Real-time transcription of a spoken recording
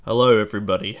Hello,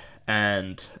 everybody,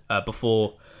 and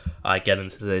before I get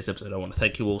into today's episode, I want to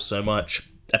thank you all so much.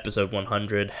 Episode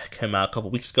 100 came out a couple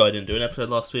weeks ago. I didn't do an episode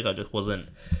last week, I just wasn't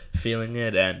feeling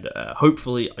it, and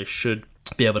hopefully, I should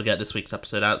be able to get this week's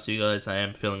episode out to you guys. I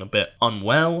am feeling a bit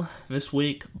unwell this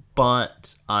week,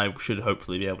 but I should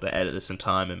hopefully be able to edit this in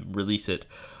time and release it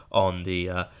on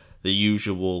the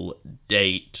usual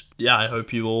date. Yeah, I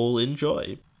hope you all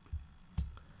enjoy.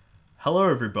 Hello,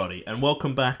 everybody, and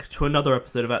welcome back to another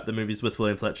episode of At the Movies with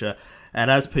William Fletcher.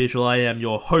 And as per usual, I am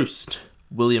your host,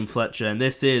 William Fletcher, and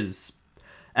this is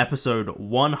episode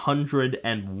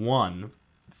 101.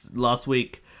 Last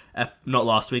week, not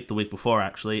last week, the week before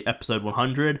actually, episode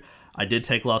 100. I did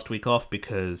take last week off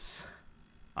because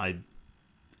I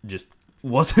just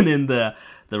wasn't in the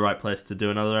right place to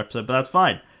do another episode, but that's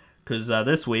fine because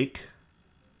this week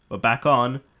we're back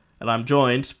on, and I'm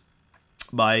joined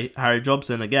by Harry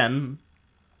Jobson again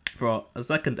for a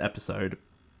second episode.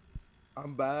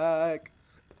 I'm back.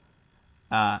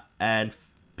 And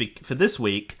for this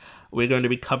week, we're going to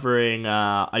be covering,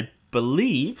 I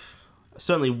believe,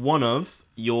 certainly one of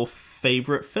your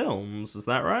favorite films. Is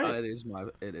that right? It is my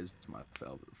It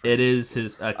favorite is film.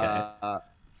 his. Okay.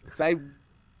 Favorite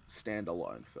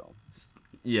standalone film.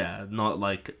 Yeah, not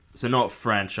like so not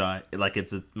franchise like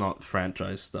it's not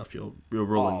franchise stuff. You're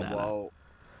ruling Oh that out, well,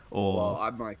 or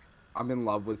I'm in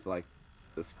love with like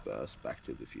the first Back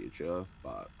to the Future,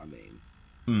 but I mean,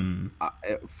 hmm,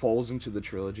 it falls into the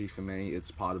trilogy for me. It's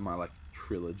part of my like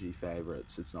trilogy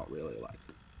favorites. It's not really like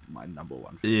my number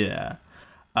one film. yeah.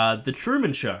 The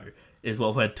Truman Show is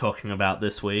what we're talking about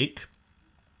this week.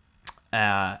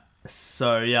 Uh,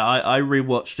 so yeah, I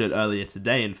rewatched it earlier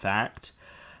today, in fact,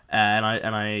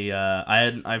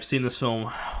 I've seen this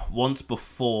film once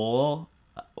before.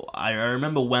 I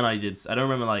remember when I did. I don't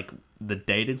remember like the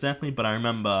date exactly, but I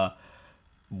remember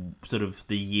sort of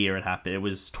the year it happened. It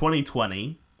was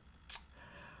 2020.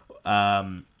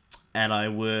 Um, and I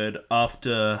would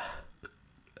after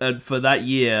and for that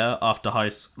year after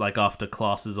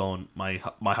classes on my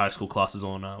high school classes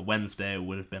on Wednesday it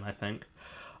would have been, I think,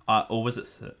 or was it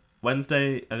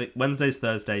Wednesday? I think Wednesdays,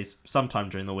 Thursdays, sometime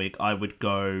during the week, I would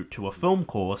go to a film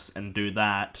course and do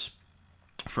that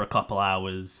for a couple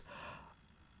hours.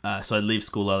 So I'd leave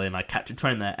school early and I catch a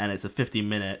train there, and it's a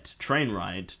 50-minute train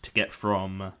ride to get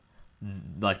from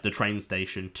like the train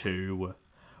station to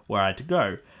where I had to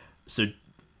go. So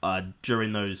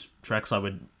during those treks, I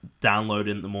would download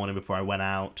in the morning before I went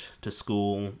out to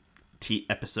school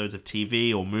episodes of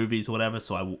TV or movies or whatever.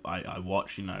 So I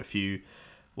watch a few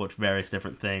watch various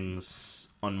different things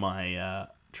on my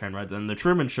train rides, and The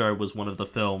Truman Show was one of the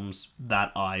films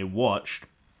that I watched.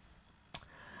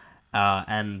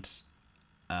 And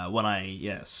when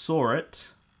I saw it,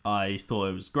 I thought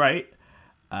it was great.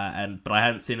 And but I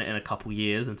hadn't seen it in a couple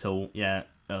years until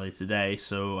early today.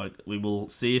 So we will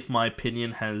see if my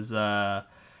opinion has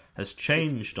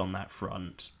changed Shifted. on that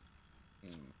front.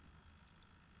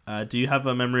 Mm. Do you have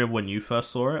a memory of when you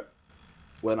first saw it?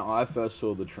 When I first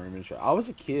saw the Truman Show, I was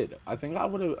a kid. I think I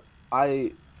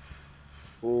I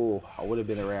would have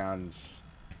been around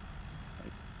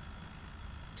like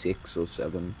 6 or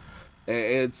 7.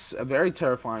 It's a very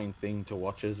terrifying thing to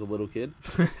watch as a little kid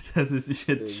That is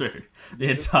true. because The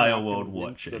you're just entire now world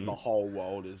convinced that the watching. whole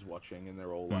world is watching and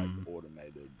they're all like Hmm.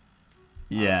 automated.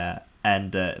 Yeah,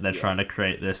 and they're Yeah, trying to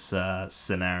create this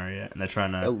scenario, and they're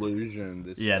trying to illusion,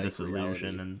 this this fake illusion, reality.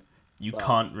 and you But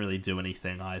can't really do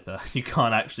anything either. You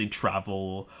can't actually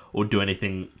travel or do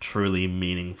anything truly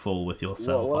meaningful with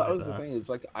yourself that was the either. thing. Is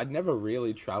like I'd never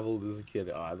really traveled as a kid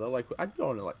either. Like I'd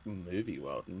gone to like movie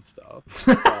world and stuff,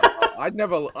 but I'd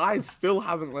never. I still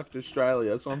haven't left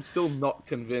Australia, so I'm still not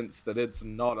convinced that it's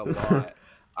not a lie.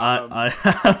 I Um,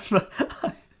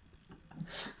 have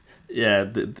yeah.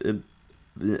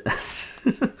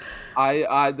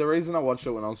 I the reason I watched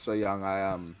it when I was so young,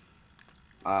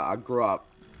 I grew up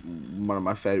one of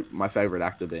my favorite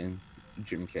actor being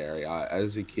Jim Carrey.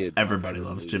 As a kid, my Everybody favorite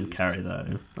loves Jim movies. Carrey,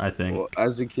 though. I Well, think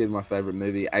as a kid, my favorite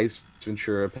movie, Ace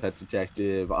Ventura, Pet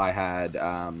Detective. I had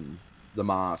The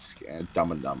Mask and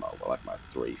Dumb and Dumber were like my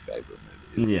three favorite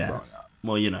movies yeah. growing up.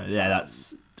 Well, Um,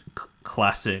 that's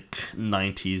classic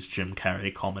 '90s Jim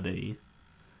Carrey comedy.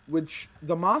 which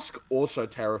The Mask also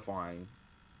terrifying,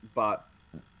 but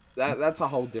that's a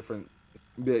whole different.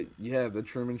 But yeah, The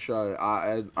Truman Show.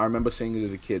 I remember seeing it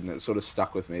as a kid, and it sort of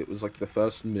stuck with me. It was like the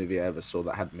first movie I ever saw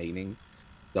that had meaning.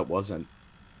 That wasn't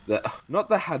that not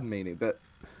that had meaning, but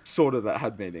sort of that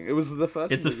had meaning. It was the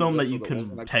first It's a movie that film I that saw you that can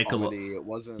wasn't a take a look. comedy. It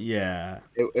wasn't Yeah,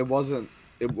 it wasn't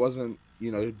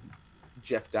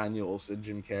Jeff Daniels and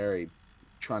Jim Carrey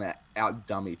trying to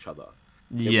outdumb each other.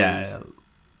 It yeah. was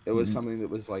it was something that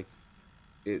was like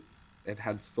it it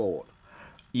had thought.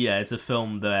 Yeah, it's a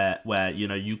film that where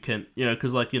you can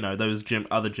because like those Jim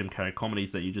Carrey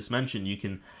comedies that you just mentioned, you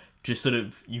can just sort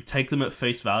of you take them at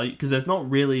face value because there's not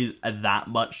really that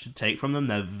much to take from them.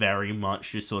 They're very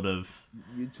much just sort of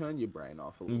You turn your brain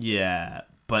off a little bit. yeah,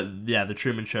 but yeah, the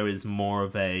Truman Show is more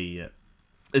of a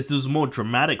it was more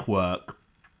dramatic work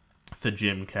for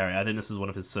Jim Carrey. I think this is one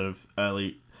of his sort of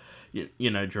early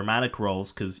dramatic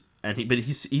roles because but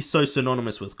he's so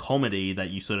synonymous with comedy that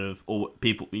you sort of or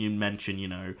people you mention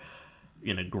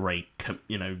great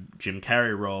Jim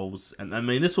Carrey roles, and I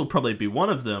mean this will probably be one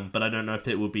of them, but I don't know if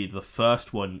it will be the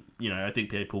first one. I think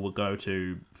people will go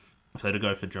to if they to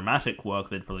go for dramatic work,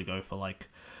 they'd probably go for like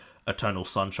Eternal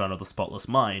Sunshine of the Spotless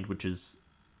Mind, which is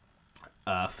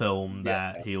a film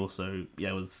Yeah, that he also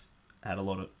was had a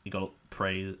lot of he got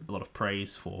praise a lot of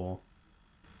praise for.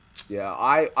 yeah.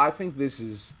 I think this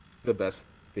is the best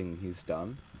thing he's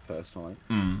done personally.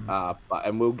 Mm. But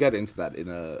and we'll get into that in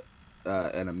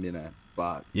a minute.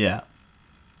 But Yeah.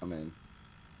 I mean,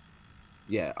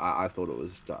 yeah, I thought it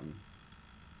was done.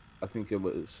 I think it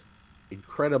was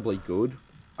incredibly good.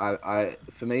 I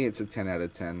for me, it's a 10 out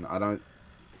of 10. I don't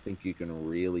think you can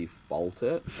really fault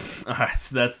it. All right,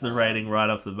 so that's the rating Um, right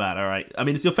off the bat. All right, I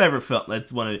mean it's your favorite film.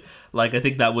 That's one of like I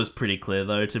think that was pretty clear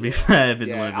though. To be yeah, fair, if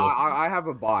it's one yeah. of your I have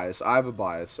a bias. I have a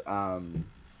bias.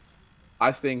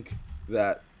 I think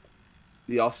that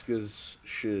the Oscars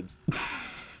should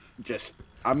just.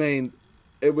 I mean,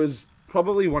 it was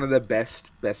probably one of the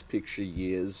best picture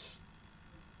years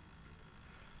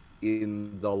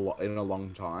in a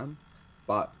long time.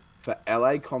 But for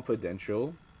LA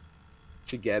Confidential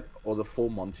to get or the Full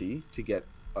Monty to get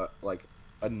like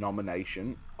a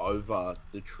nomination over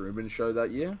the Truman Show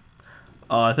that year.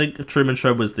 I think the Truman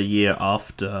Show was the year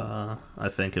after. I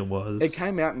think it It was.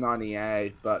 came out in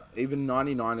 '98, but even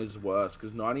 '99 is worse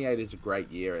because '98 is a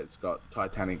great year. It's got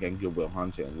Titanic and Good Will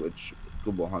Hunting, which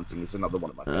Good Will Hunting is another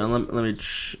one of my favorite films.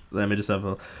 Let me just have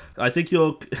a. I think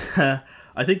you're.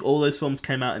 I think all those films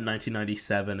came out in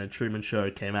 1997, and Truman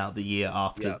Show came out the year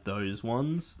after Yeah. those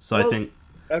ones. So I Well, think.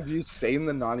 have you seen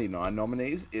the '99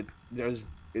 nominees?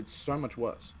 It's so much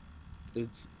worse.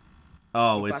 It's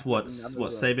the Oh, it's fact that none of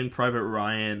what them. Saving Private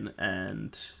Ryan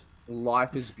and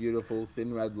Life is Beautiful,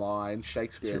 Thin Red Line,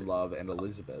 Shakespeare in Love, and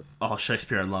Elizabeth. oh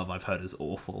Shakespeare in Love. I've heard is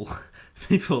awful.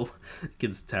 People,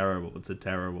 it's terrible. It's a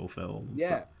terrible film.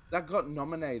 Yeah, that got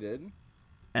nominated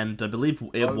And I believe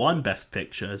it over. won Best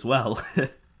Picture as well. How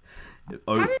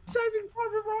oh, did Saving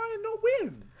Private Ryan not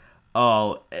win?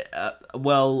 Oh,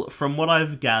 well, from what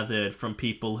I've gathered from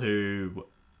people who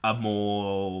are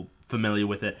more familiar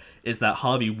with it, is that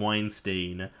Harvey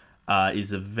Weinstein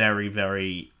is a very,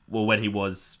 very well when he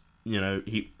was,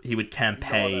 he would Not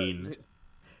campaign. a.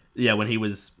 Yeah, when he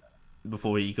was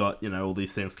before he got, all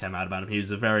these things came out about him. He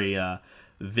was a very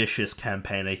vicious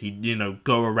campaigner. He'd,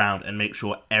 go around and make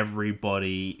sure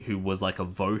everybody who was like a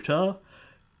voter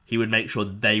he would make sure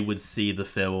they would see the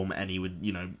film and he would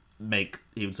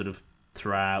he would sort of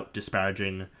throw out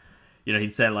disparaging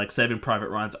he'd say like Saving Private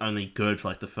Ryan's only good for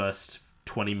like the first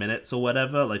 20 minutes or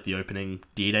whatever like the opening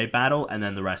D-Day battle and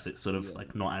then the rest it's sort of Yeah,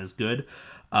 like not as good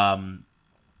um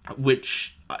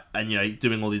which and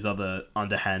doing all these other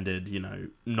underhanded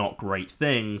not great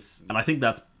things and I think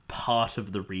that's part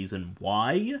of the reason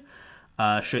why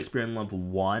yeah. Shakespeare in Love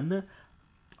won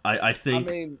I I think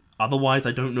mean, otherwise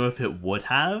I don't know if it would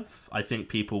have. I think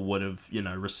people would have,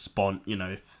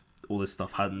 if all this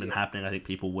stuff hadn't been yeah. happening, I think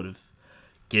people would have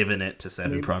given it to I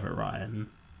Saving mean, Private Ryan.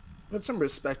 put some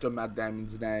respect on Matt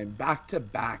Damon's name. Back to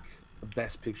back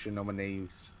Best Picture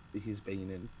nominees he's been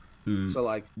in. Hmm. So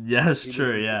like, Yeah, that's he was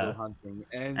true, in Good yeah. Will Hunting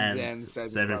and And then Saving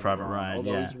Saving Private Private Ryan. Ryan,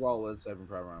 Although yeah. his role as Saving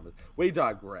Private Ryan, but we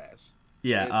digress.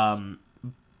 Yeah, It's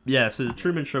yeah, so the yeah,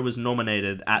 Truman Show was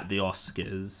nominated at the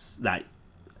Oscars that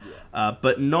yeah.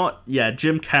 but not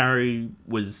Jim Carrey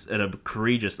was an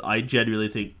egregious I genuinely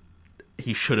think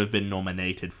he should have been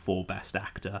nominated for Best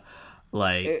Actor.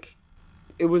 It Like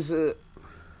it was a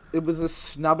it was a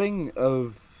snubbing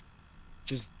of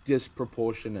just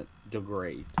disproportionate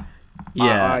degree.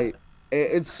 yeah,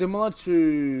 It's similar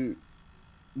to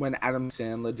when Adam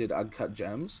Sandler did Uncut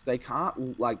Gems. They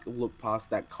can't like look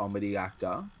past that comedy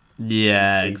actor and yeah,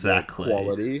 see that exactly.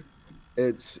 quality.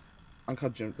 It's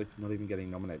Uncut Gems like not even getting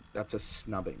nominated. That's a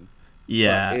snubbing. But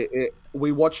Yeah,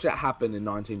 we watched it happen in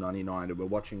 1999, and we're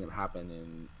watching it happen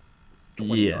in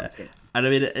yeah. 2019. And I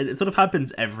mean, it sort of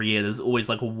happens every year. There's always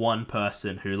like one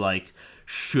person who like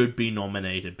should be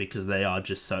nominated because they are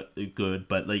just so good,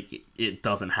 but like it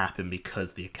doesn't happen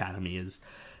because the Academy is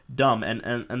dumb.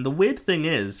 And the weird thing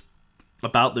is,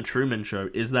 about the Truman Show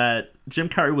is that Jim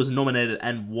Carrey was nominated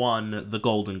and won the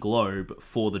Golden Globe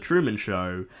for the Truman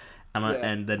Show, Yeah.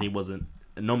 and then he wasn't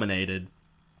nominated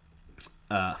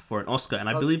for an Oscar. And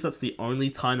I Are, believe that's the only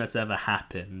time that's ever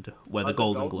happened where the are the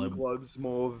Golden Golden Globe. Globes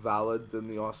more valid than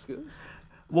the Oscars?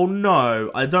 Well,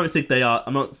 no, I don't think they are.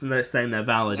 I'm not saying they're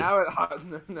valid, Now it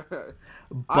no, no.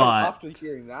 I but after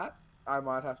hearing that, I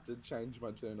might have to change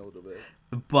my tune a little bit.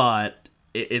 but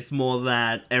it's more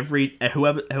that every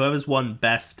whoever's won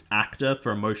Best Actor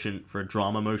for a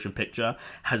drama motion picture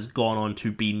has gone on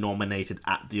to be nominated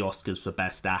at the Oscars for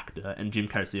Best Actor, and Jim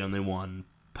Carrey's the only one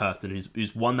person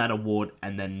who's won that award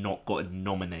and then not gotten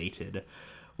nominated,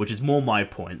 which is more my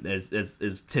point. There's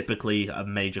typically a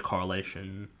major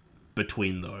correlation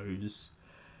between those,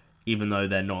 even though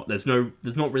they're not. There's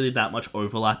not really that much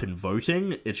overlap in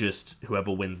voting. It's just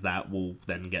whoever wins that will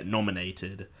then get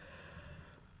nominated.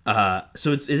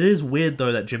 So it is weird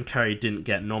though that Jim Carrey didn't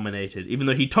get nominated, even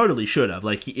though he totally should have.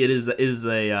 Like it is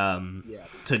a Yeah,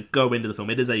 to go into the film,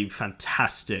 it is a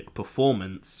fantastic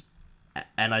performance,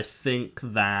 and I think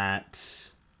that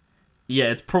yeah,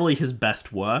 it's probably his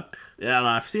best work. Yeah, and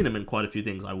I've seen him in quite a few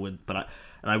things. I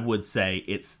would say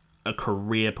it's a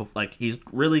career. Like he's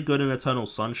really good in Eternal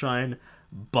Sunshine,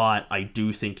 but I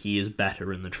do think he is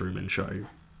better in The Truman Show.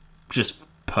 Just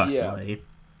yeah. personally.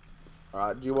 All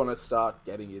right. Do you want to start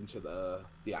getting into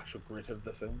the actual grit of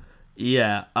the film?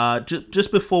 Yeah.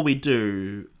 Just before we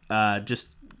do, just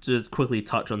to quickly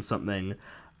touch on something.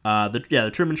 The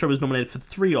Truman Show was nominated for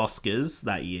 3 Oscars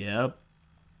that year.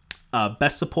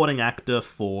 Best Supporting Actor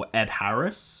for Ed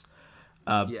Harris.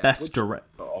 Yeah. Best Which? Direct.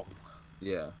 Oh,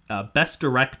 yeah. Best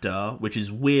Director, which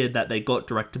is weird that they got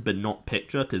Director but not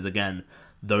Picture, because again,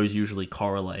 those usually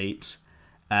correlate.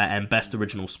 And Best Yeah.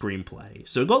 Original Screenplay.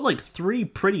 So it got like 3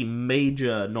 pretty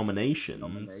major nominations,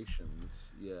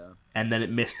 Nominations. Yeah. and then it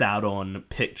missed out on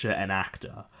Picture and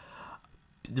Actor,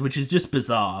 which is just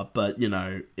bizarre. But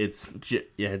yeah, it's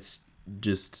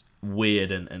just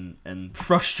weird and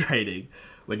frustrating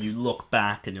when you look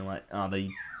back and you're like, oh, they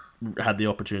had the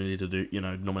opportunity to do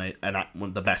nominate one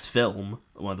of the best film,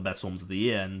 one of the best films of the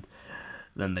year, and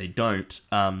then they don't.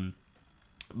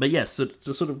 But yeah, so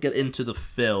to sort of get into the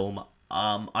film,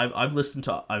 I've listened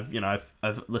to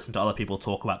I've listened to other people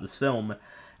talk about this film,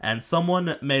 and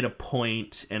someone made a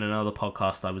point in another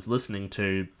podcast I was listening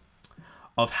to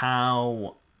of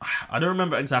how I don't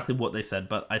remember exactly what they said,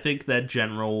 but I think their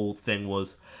general thing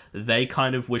was they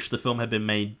kind of wish the film had been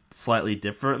made slightly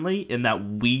differently in that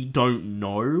we don't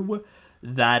know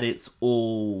that it's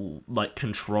all like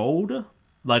controlled.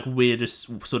 Like we're just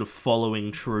sort of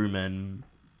following Truman,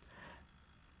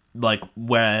 like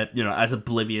where as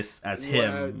oblivious as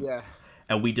Where? him, Yeah.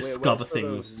 and we We're discover sort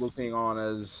of things. looking on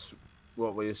as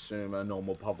what we assume a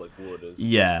normal public would as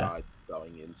this Yeah, guy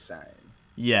going insane.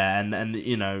 yeah, and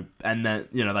and then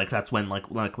like that's when like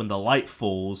when the light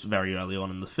falls very early on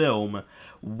in the film,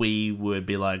 we would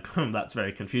be like, that's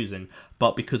very confusing.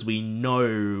 But because we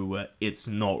know it's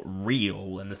not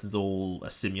real and this is all a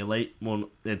simulate, well,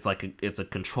 it's like it's a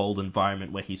controlled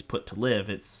environment where he's put to live.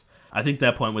 It's I think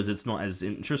their point was it's not as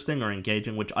interesting or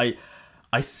engaging, which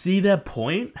I see their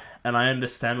point and I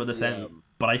understand what they're Yeah. saying,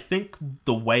 but I think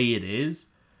the way it is,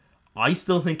 I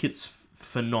still think it's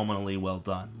phenomenally well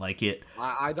done. Like it,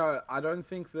 I don't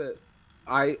think that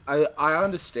I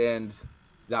understand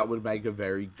that would make a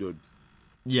very good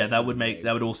yeah, that would movie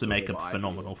also sort make of a idea,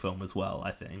 phenomenal film as well.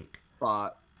 I think.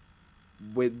 but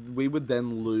we would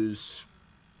then lose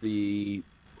the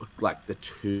the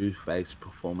two-faced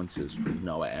performances from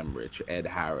Noah Emmerich, Ed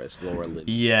Harris, Laura Linney,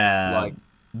 Yeah, like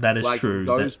that is true.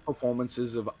 those That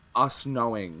performances of us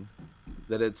knowing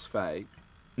that it's fake,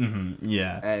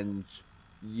 yeah, and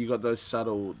you got those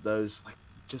subtle, those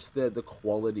just the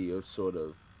quality of sort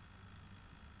of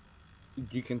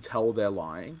you can tell they're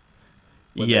lying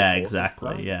when they yeah, talk and exactly.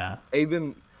 stuff. Yeah,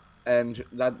 Even and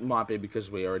that might be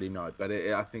because we already know it, but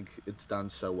I think it's done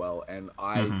so well, and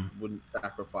I hmm wouldn't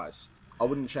sacrifice. I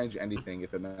wouldn't change anything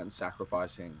if it meant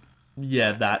sacrificing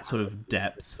yeah, Ed that sort Harris of with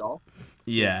depth. Christoph,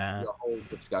 because Yeah, the whole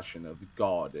discussion of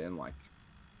God and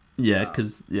yeah, um,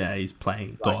 because yeah, he's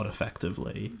playing like God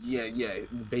effectively. yeah,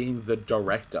 being the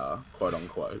director, quote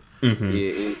unquote, hmm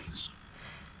is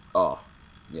oh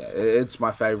yeah, it's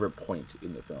my favorite point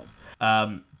in the film.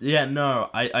 Yeah, no,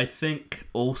 I think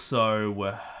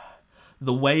also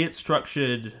the way it's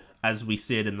structured as we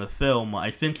see it in the film,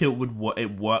 I think it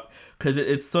work because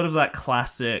it's sort of that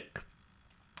classic,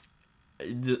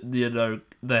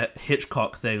 the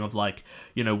Hitchcock thing of like,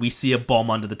 we see a bomb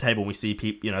under the table, and we see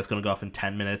people, it's going to go off in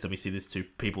 10 minutes, and we see these two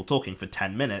people talking for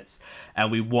 10 minutes,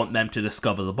 and we want them to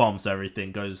discover the bomb, so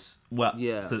everything goes well.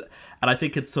 Yeah, So, and I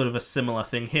think it's sort of a similar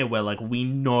thing here, where like we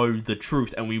know the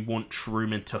truth, and we want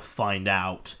Truman to find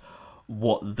out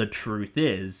what the truth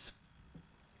is,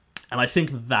 and I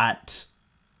think that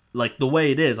like the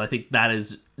way it is, I think that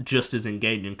is just as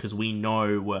engaging because we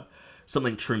know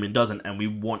something Truman doesn't, and we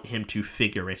want him to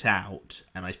figure it out.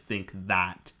 And I think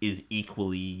that is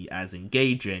equally as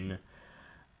engaging.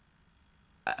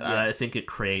 And yeah, I think it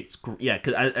creates, yeah,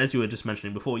 because as you were just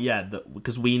mentioning before, yeah,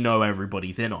 because we know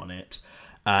everybody's in on it,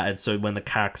 and so when the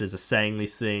characters are saying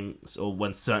these things or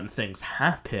when certain things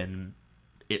happen,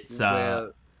 it's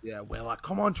we're we're like,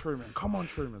 come on, Truman,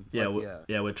 yeah, like yeah,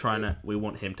 yeah, we're trying it, to we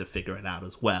want him to figure it out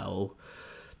as well.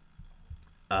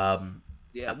 Um,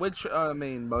 yeah. Which I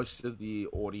mean, most of the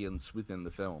audience within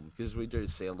the film, because we do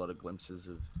see a lot of glimpses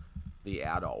of the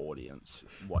outer audience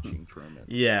watching Truman.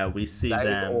 yeah, we see They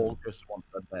them. all just want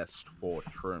the best for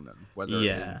Truman, whether it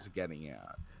Yeah, is getting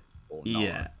out or not.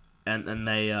 yeah, and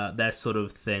they their sort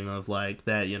of thing of like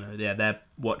they're they're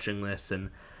watching this, and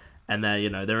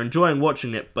they're they're enjoying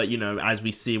watching it, but as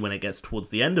we see when it gets towards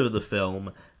the end of the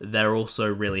film, they're also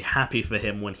really happy for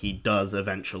him when he does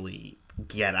eventually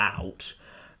get out.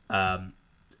 Um,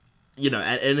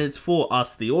 and it's for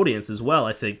us, the audience, as well.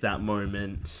 I think that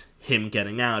moment, him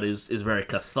getting out, is very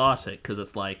cathartic because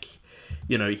it's like,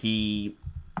 he,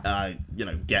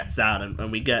 gets out,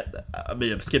 and we get. I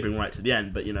mean, I'm skipping right to the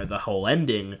end, but the whole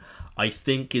ending, I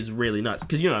think, is really nice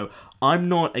because I'm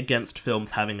not against films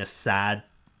having a sad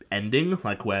ending,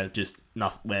 like where just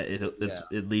not where Yeah,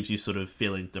 it leaves you sort of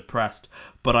feeling depressed.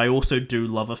 But I also do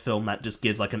love a film that just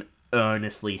gives like an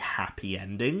earnestly happy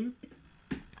ending.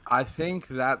 I think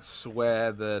that's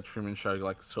where the Truman Show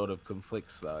like sort of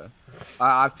conflicts, though.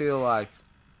 I feel like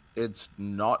it's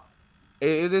not.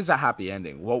 It is a happy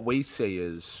ending. What we see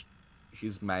is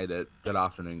he's made it. Good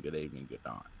afternoon, good evening, good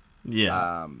night.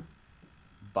 Yeah, Um,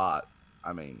 but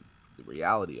I mean, the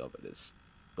reality of it is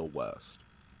the worst.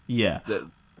 yeah. That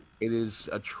it is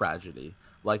a tragedy.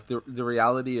 Like the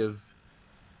reality of,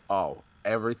 oh,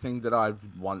 everything that I've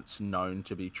once known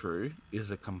to be true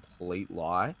is a complete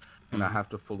lie, and I Mm. have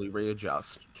to fully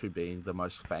readjust to being the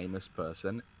most famous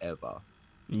person ever.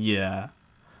 Yeah.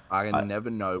 I I can never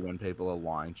know when people are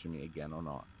lying to me again or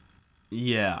not.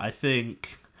 yeah, I think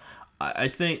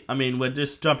I mean we're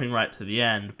just jumping right to the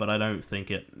end, but I don't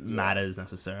think it Yeah. matters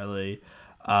necessarily.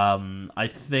 I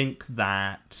think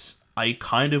that I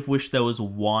kind of wish there was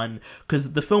one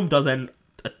because the film does end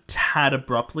a tad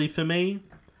abruptly for me.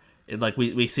 Like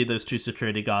we see those two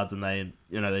security guards and they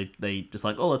just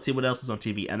like, oh, let's see what else is on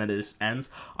TV, and then it just ends.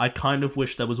 I kind of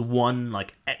wish there was one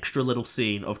like extra little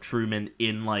scene of Truman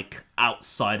in like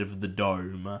outside of the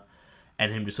dome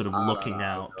and him just sort of I don't looking know.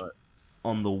 out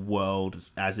on the world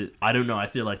as it. I don't know. I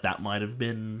feel like that might have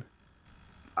been.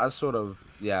 I sort of,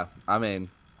 yeah. I mean,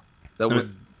 that I mean,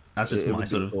 would that's just it my would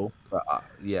sort be of. cool, but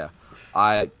yeah.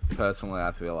 I personally,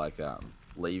 I feel like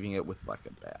leaving it with like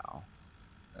a bow,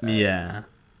 and Yeah.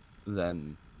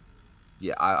 then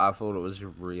yeah, I thought it was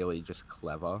really just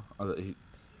clever.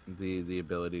 The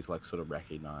ability to like sort of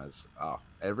recognize, oh,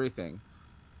 everything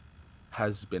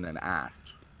has been an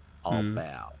act. I'll Mm.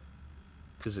 bow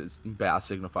because it's bow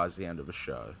signifies the end of a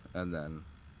show, and then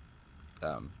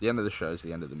the end of the show is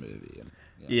the end of the movie, and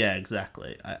yeah, Yeah.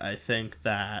 Exactly. I think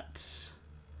that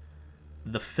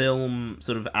the film,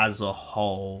 sort of as a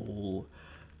whole,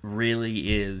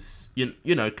 really is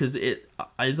because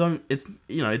I don't it's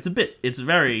it's a bit it's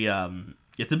very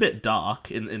it's a bit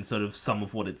dark in sort of some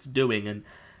of what it's doing, and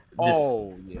this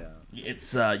oh yeah,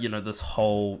 it's this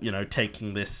whole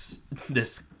taking this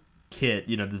kid,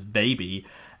 this baby,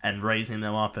 and raising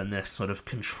them up in this sort of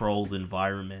controlled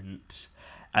environment,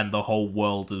 and the whole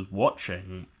world is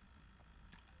watching.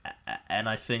 And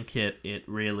I think it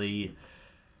really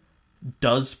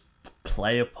does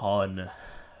play upon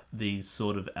these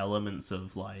sort of elements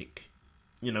of like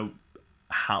you know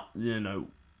how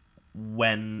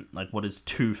when like what is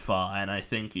too far. And I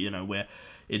think where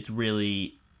it's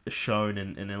really shown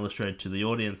and illustrated to the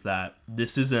audience that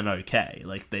this isn't okay.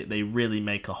 Like they really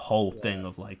make a whole yeah, thing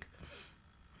of like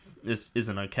this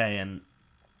isn't okay. And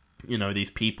these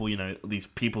people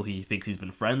he thinks he's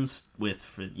been friends with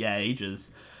for ages,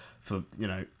 for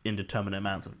indeterminate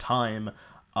amounts of time,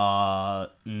 are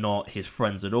not his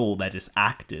friends at all. They're just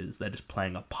actors. They're just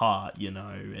playing a part.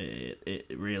 It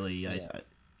really yeah.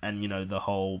 and the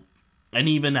whole, and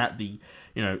even at the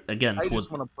again I just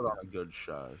towards want to put on a good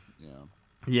show. Yeah,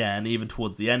 yeah, and even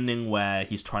towards the ending where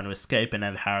he's trying to escape and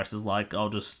Ed Harris is like, I'll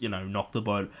just knock the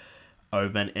boat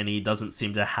over, and he doesn't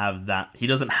seem to have that. He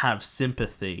doesn't have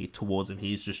sympathy towards him.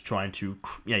 He's just trying to,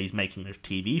 yeah, he's making a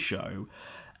TV show,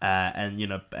 and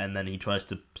and then he tries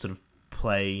to sort of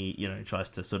play, tries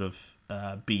to sort of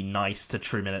be nice to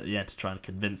Truman at the end to try and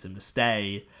convince him to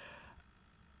stay.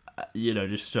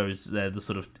 Just shows the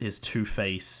sort of his two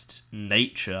faced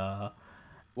nature.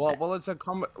 Well, it's a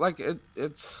like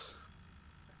it's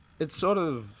sort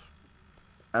of.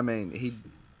 I mean, he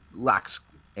lacks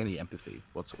any empathy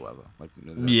whatsoever. Like,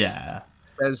 that's Yeah,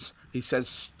 he says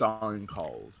stone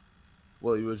cold.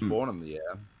 Well, he was mm, born in the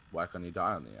air. Why can't he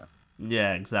die in the air?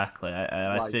 yeah, exactly.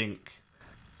 I Like, think.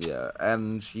 yeah,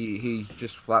 and he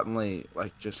just flatly,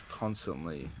 like, just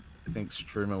constantly thinks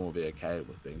Truman will be okay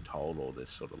with being told all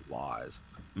this sort of lies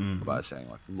Mm, by saying,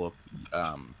 like, look,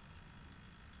 um,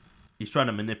 he's trying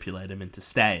to manipulate him into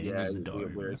staying yeah, in the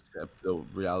we dome. accept the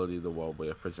reality of the world we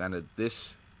are presented.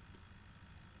 This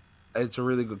It's a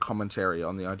really good commentary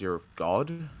on the idea of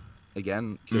God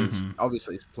again, because Mm-hmm.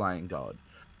 obviously he's playing God,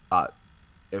 but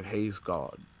if he's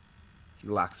God, he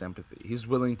lacks empathy. He's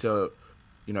willing to,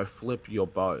 flip your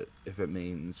boat if it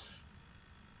means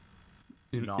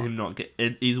not Him not get.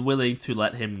 He's willing to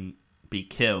let him be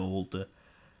killed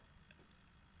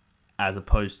as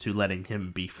opposed to letting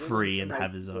him be willing free to and make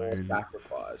have his your own.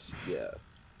 sacrifice. Yeah,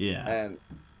 Yeah. and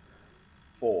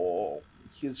for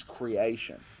his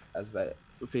creation, as they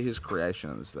for his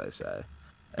creation, as they say.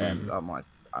 And Mm. I'm like,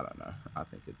 I don't know. I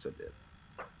think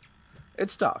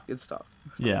it's dark. It's dark.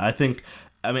 Yeah, I think.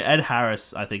 I mean, Ed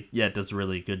Harris, I think, yeah, does a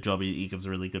really good job. He gives a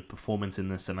really good performance in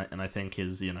this, and I think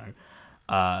his,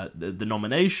 the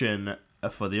nomination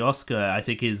for the Oscar, I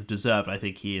think is deserved. I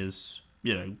think he is,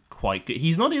 quite good.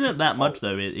 He's not in it that Oh, much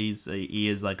though. He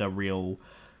is like a real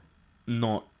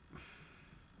not.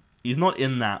 He's not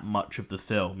in that much of the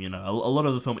film. A lot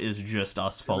of the film is just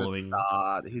us in the following.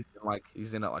 start.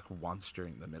 He's in it like once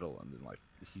during the middle, and then like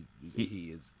He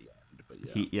he is the end. But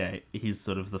yeah. he's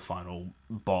sort of the final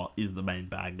bot. He's the main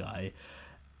bad guy.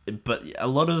 But a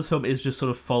lot of the film is just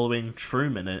sort of following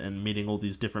Truman and meeting all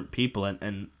these different people.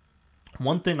 And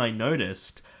one thing I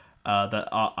noticed that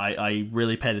I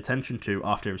really paid attention to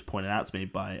after it was pointed out to me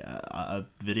by a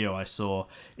video I saw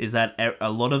is that a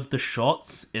lot of the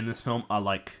shots in this film are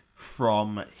like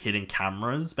from hidden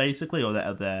cameras, basically, or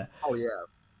they're Oh yeah,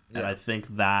 and I yeah.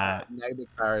 think that Neighbor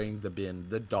carrying the bin,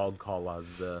 the dog collar,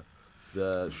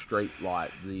 the street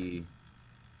light, the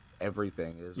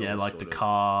everything is yeah, all like the sort of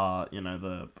car,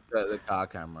 the car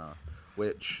camera,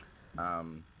 which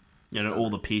is done all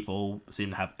the really well. people seem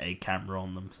to have a camera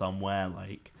on them somewhere,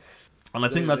 like, and I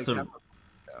think The that's sort of. camera.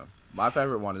 Yeah. My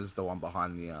favorite one is the one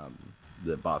behind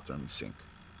the bathroom sink.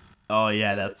 Oh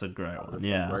yeah, Uh, that's a great one.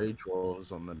 Yeah, where he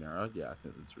draws on the mirror. Yeah, I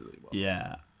think that's really well done.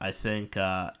 yeah. I think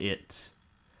it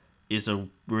is a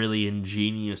really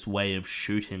ingenious way of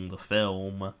shooting the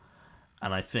film,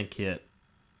 and I think it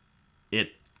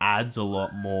adds a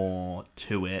lot more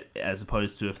to it as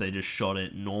opposed to if they just shot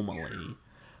it normally.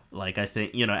 Like I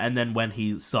think and then when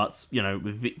he starts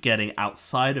getting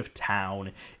outside of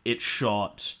town, it's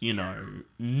shot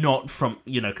not from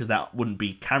because that wouldn't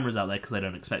be cameras out there because they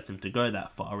don't expect him to go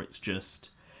that far. It's just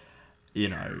you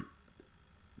know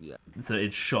Yeah. so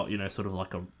it's shot sort of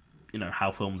like a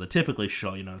how films are typically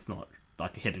shot. It's not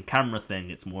like a hidden camera thing.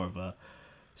 It's more of a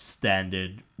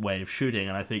standard way of shooting,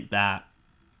 and I think that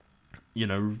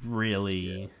Yeah.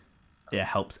 really it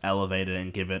helps elevate it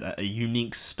and give it a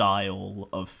unique style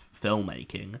of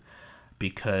filmmaking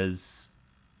because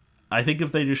I think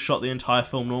if they just shot the entire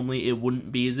film normally, it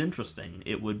wouldn't be as interesting.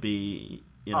 It would be,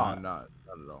 Oh no, not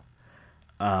at all.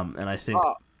 and I think,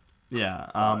 Oh, yeah,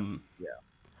 but yeah.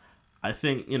 I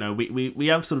think we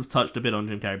have sort of touched a bit on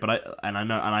Jim Carrey, but I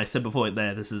know and I said before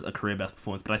there this is a career best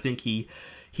performance, but I think he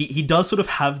does sort of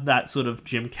have that sort of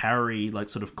Jim Carrey like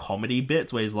sort of comedy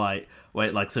bits where he's like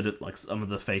wait like sort of like some of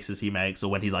the faces he makes or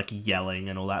when he's like yelling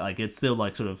and all that like it's still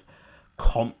like sort of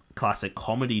classic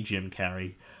comedy Jim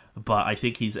Carrey, but I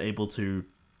think he's able to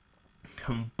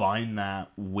combine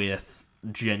that with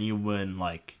genuine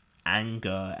like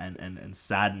anger and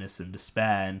sadness and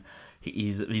despair and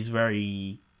he's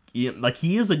very like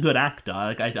he is a good actor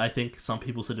like I think some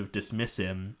people sort of dismiss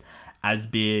him as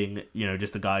being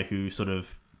just a guy who sort of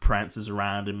prances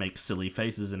around and makes silly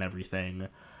faces and everything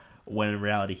when in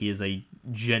reality he is a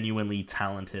genuinely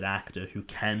talented actor who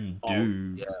can Oh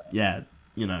do yeah, yeah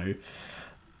you know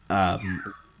um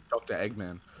Doctor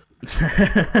Eggman.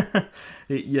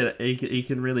 he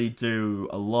can really do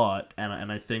a lot,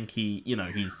 and I think he's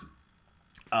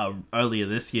earlier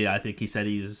this year. I think he said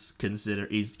he's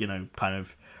kind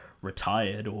of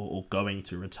retired or going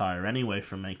to retire anyway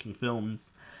from making films,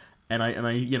 and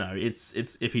I you know it's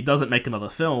if he doesn't make another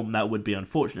film, that would be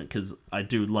unfortunate because I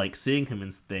do like seeing him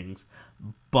in things,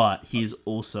 but he's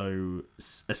also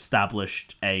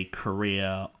established a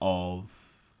career of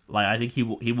like I think he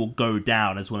will go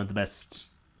down as one of the best,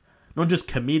 not just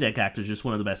comedic actors, just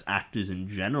one of the best actors in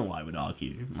general. I would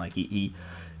argue, like he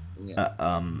Yeah,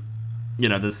 uh, you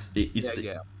know this is yeah,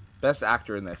 yeah. Best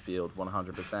actor in their field,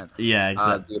 100%. yeah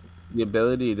exactly The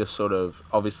ability to sort of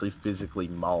obviously physically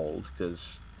mold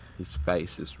because his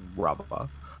face is rubber, and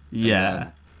yeah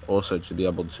then also to be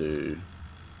able to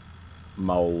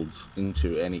mold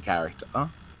into any character,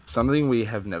 something we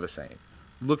have never seen.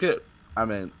 Look at, I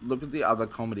mean, look at the other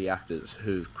comedy actors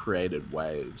who've created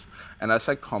waves. And I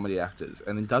say comedy actors,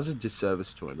 and it does a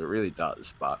disservice to him. It really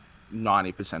does. But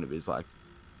 90% of his like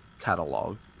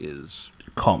catalog is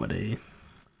comedy,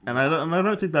 and I don't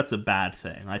right. think that's a bad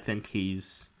thing.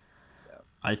 Yeah,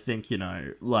 I think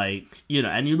like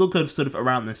and you look at sort of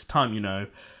around this time,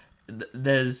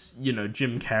 there's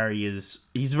Jim Carrey is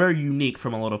he's very unique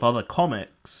from a lot of other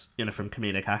comics, from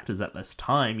comedic actors at this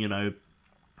time.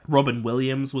 Robin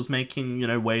Williams was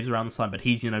making waves around the time, but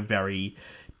he's very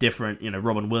different.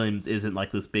 Robin Williams isn't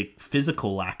like this big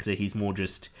physical actor. He's more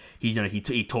just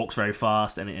he talks very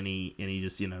fast and he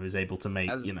just is able to make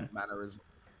as mannerism.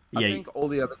 I yeah. think all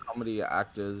the other comedy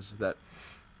actors that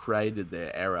created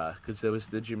their era, because there was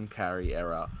the Jim Carrey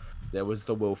era, there was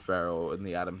the Will Ferrell and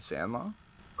the Adam Sandler,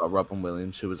 got Robin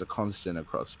Williams, who was a constant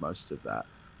across most of that.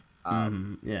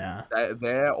 Yeah,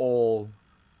 They're all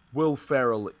Will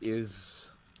Ferrell is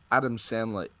Adam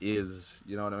Sandler is,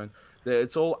 you know what I mean?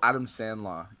 It's all Adam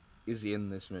Sandler is in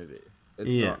this movie. It's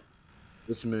yeah. not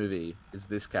this movie is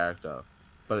this character,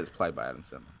 but it's played by Adam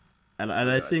Sandler. And I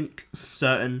Yeah, like, think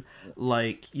certain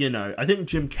like I think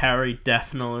Jim Carrey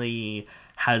definitely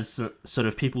has sort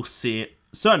of people see it.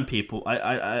 Certain people,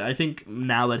 I think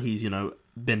now that he's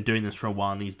been doing this for a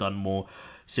while and he's done more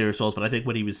serious roles, but I think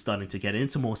when he was starting to get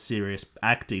into more serious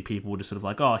acting, people were just sort of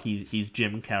like, oh, he's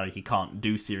Jim Carrey, he can't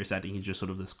do serious acting, he's just sort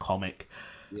of this comic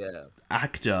yeah,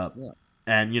 actor. yeah,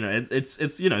 And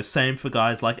it's same for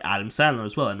guys like Adam Sandler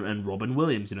as well, and Robin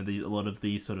Williams. A lot of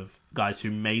these sort of guys who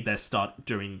made their start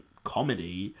doing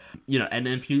comedy. And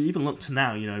if you even look to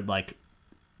now, like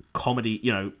comedy,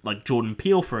 like Jordan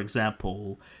Peele, for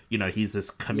example. He's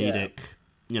this yeah. comedic,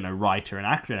 writer and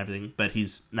actor and everything, but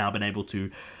he's now been able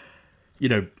to, you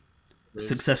know, There's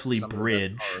successfully some of the best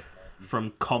bridge horror films.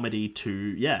 from comedy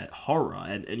to horror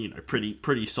and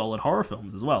pretty solid horror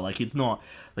films as well. Like he's not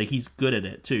like he's good at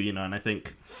it too, and I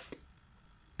think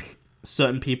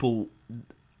certain people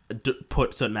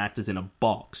put certain actors in a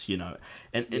box,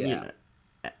 and Yeah,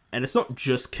 and it's not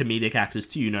just comedic actors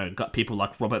too. Got people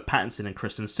like Robert Pattinson and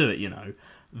Kristen Stewart,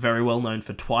 very well known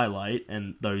for Twilight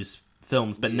and those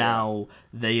films, but yeah. now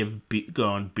they have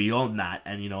gone beyond that,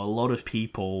 and a lot of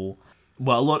people,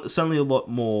 well, certainly a lot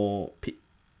more.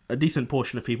 A decent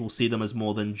portion of people see them as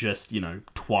more than just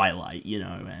Twilight,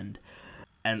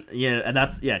 and yeah, and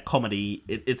that's comedy.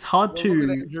 It's hard Well, look at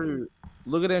to. Andrew.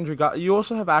 Look at Andrew Gar. You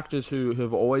also have actors who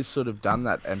have always sort of done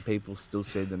that, and people still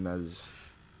see them as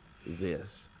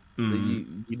this.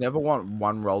 Mm, You never want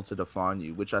one role to define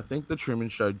you, which I think the Truman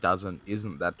Show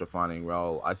isn't that defining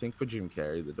role. I think for Jim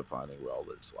Carrey, the defining role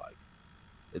is like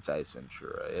it's Ace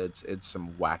Ventura. It's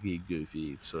some wacky,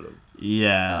 goofy sort of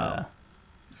yeah. um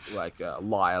like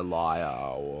liar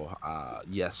liar or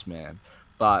yes man.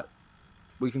 But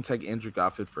we can take Andrew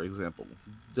Garfield for example.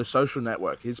 The Social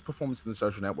Network, his performance in the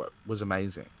Social Network was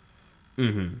amazing.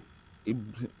 Hmm. He-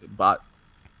 but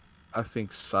I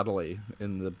think subtly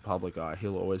in the public eye,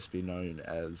 he'll always be known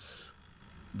as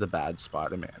the bad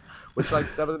Spider-Man. Which,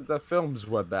 like, the films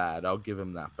were bad. I'll give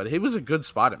him that, but he was a good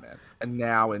Spider-Man. And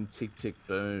now in Tick Tick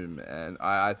Boom, and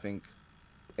I think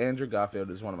Andrew Garfield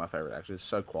is one of my favorite actors.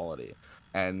 So quality,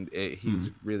 and he's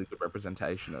a really good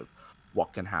representation of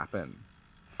what can happen.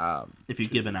 If you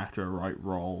give an To actor a right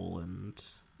role and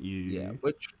Yeah, you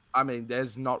which I mean,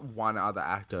 there's not one other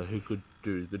actor who could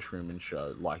do the Truman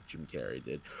Show like Jim Carrey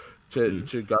did. mm,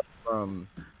 To go from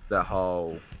the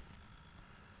whole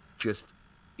just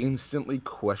instantly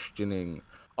questioning.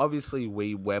 Obviously,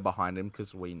 we're behind him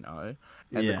because we know,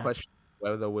 and the yeah question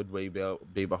whether would we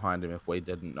be behind him if we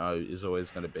didn't know is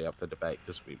always going to be up for debate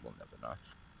because we will never know.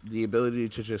 The ability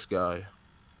to just go,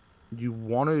 you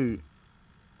want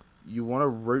to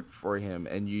root for him,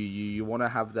 and you want to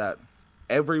have that.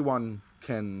 Everyone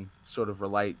can sort of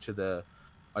relate to the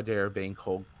idea of being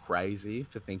called crazy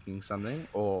for thinking something,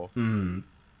 mm,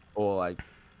 or like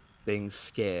being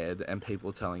scared and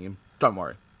people telling him, "Don't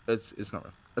worry, it's not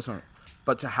real, it's not real."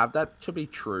 But to have that to be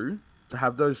true, to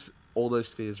have those all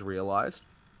those fears realized,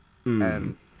 mm,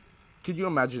 and could you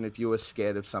imagine if you were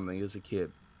scared of something as a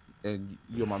kid, and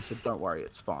your mom said, "Don't worry,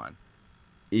 it's fine,"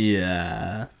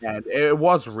 Yeah. and it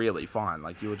was really fine.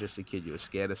 Like you were just a kid, you were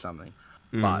scared of something,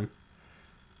 but Mm.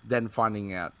 then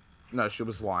finding out, no, she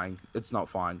was lying. It's not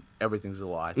fine. Everything's a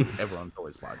lie. Everyone's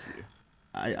always lied to you.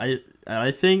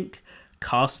 I think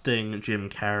casting Jim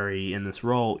Carrey in this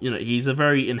role, he's a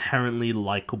very inherently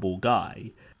likable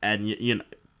guy, and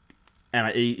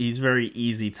he's very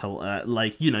easy to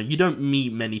like. You don't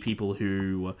meet many people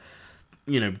who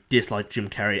dislike Jim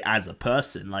Carrey as a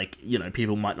person. Like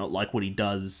people might not like what he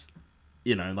does.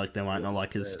 Like they might What not he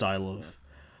like his says, style of yeah.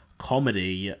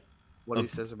 comedy. What he Of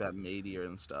says about media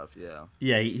and stuff, yeah.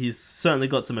 Yeah, he's certainly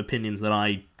got some opinions that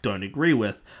I don't agree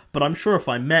with, but I'm sure if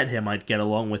I met him, I'd get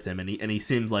along with him, and he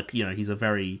seems like he's a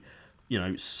very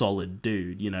solid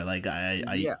dude. Like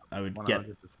Yeah, I would get,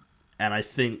 100%. and I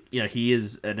think he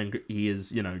is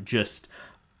just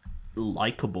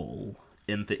likable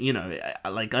in the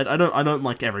like I don't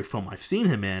like every film I've seen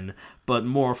him in, but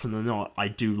more often than not, I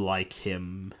do like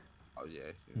him Oh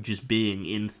yeah, just being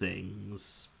in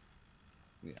things.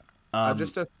 yeah. Um,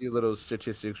 Just a few little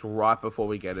statistics right before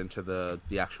we get into the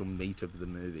actual meat of the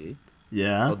movie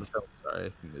yeah, or the film.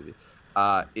 Sorry, movie.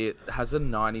 It has a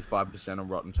 95%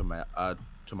 on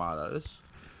Tomatoes,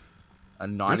 a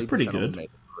that's pretty 90% on good.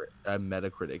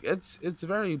 Metacritic. It's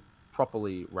very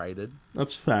properly rated.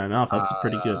 That's fair enough. That's a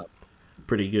Uh,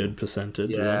 pretty good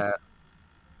percentage. Yeah.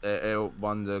 yeah, it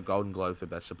won the Golden Globe for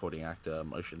Best Supporting Actor,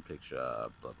 Motion Picture,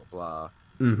 blah blah blah.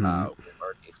 Mm-hmm. We've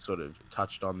already sort of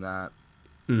touched on that.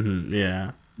 Mm-hmm.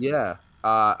 Yeah. Yeah,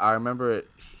 I remember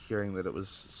hearing that it was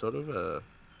sort of a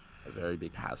very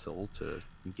big hassle to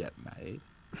get made.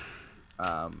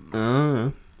 Um,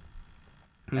 Uh,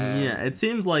 yeah. and It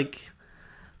seems like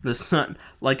the sun,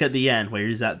 like at the end where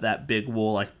he's at that big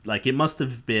wall, like it must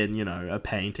have been a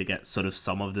pain to get sort of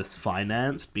some of this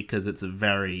financed because it's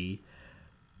very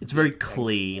big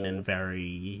angle clean and wall.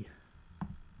 very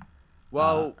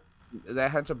uh Well, they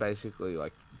had to basically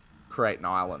like create an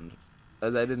island.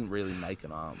 They didn't really make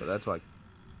an island, but they had to like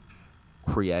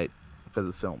create for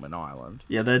the film an island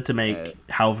yeah, they had to and make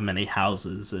however many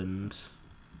houses and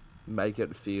make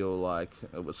it feel like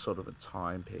it was sort of a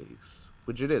timepiece,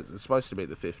 which it is. It's supposed to be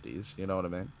the 50s, you know what I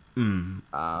mean? mm,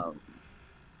 Um,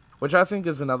 which I think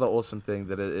is another awesome thing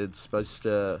that it's supposed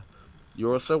to.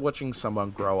 You're also watching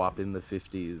someone grow up in the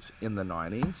 50s, in the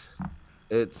 90s.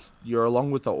 You're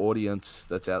along with the audience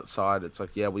that's outside. It's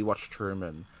like, yeah, we watch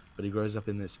Truman, but he grows up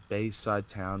in this Bayside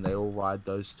town. They all ride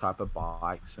those type of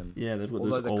bikes, and yeah, they've got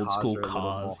those although the old cars school are a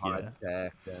little more cars. high Yeah.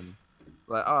 tech and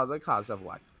like, oh, the cars have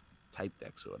like tape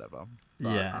decks or whatever,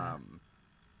 but Yeah.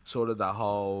 sort of the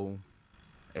whole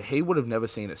he would have never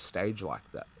seen a stage light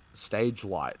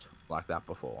like that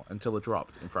before until it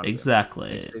dropped in front of him.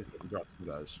 And he Exactly. sees it and drops and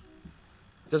goes,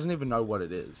 doesn't even know what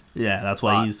it is. Yeah, that's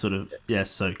why But he's sort of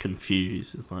so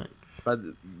confused. It's like but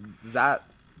that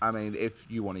I mean, if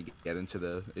you're ready to get into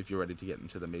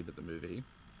the meat of the movie,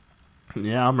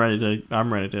 yeah, I'm ready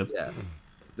to. yeah,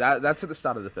 that's at the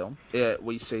start of the film. Yeah,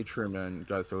 we see Truman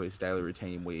go through his daily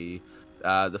routine.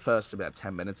 The first about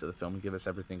 10 minutes of the film give us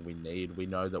everything we need. We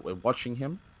know that we're watching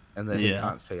him and that he Yeah.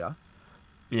 can't see us.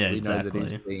 Yeah, We know that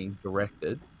he's exactly. being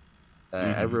directed.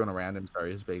 Mm-hmm. Everyone around him,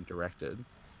 sorry, is being directed.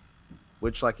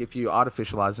 Which, like, if you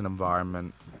artificialize an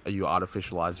environment, are you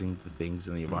artificializing the things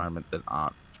in the environment that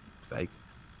aren't fake?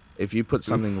 If you put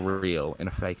something real in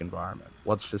a fake environment,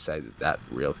 what's to say that that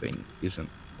real thing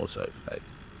isn't also fake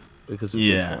because it's Yeah.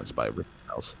 influenced by everything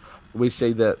else? We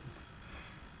see that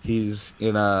he's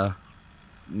in a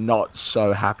not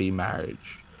so happy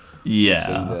marriage. We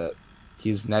see Yeah. that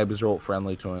his neighbors are all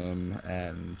friendly to him,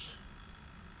 and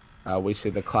we see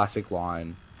the classic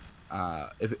line,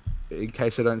 if in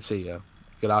case I don't see you,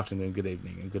 good afternoon, good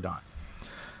evening, and good night.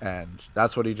 And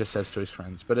that's what he just says to his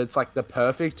friends. But it's like the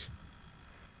perfect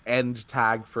end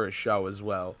tag for a show as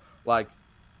well. Like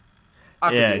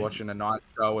I could be Yeah. watching a night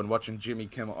show and watching Jimmy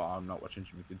Kimmel. Oh, I'm not watching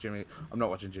Jimmy. I'm not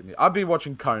watching Jimmy. I'd be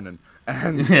watching Conan,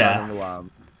 and Yeah.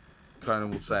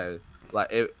 Conan will say like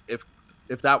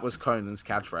if that was Conan's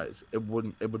catchphrase, it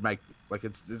wouldn't. It would make like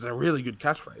it's a really good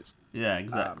catchphrase. Yeah,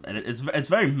 exactly, and It, it's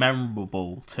very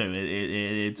memorable too.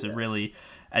 It's a yeah, really,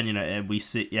 and we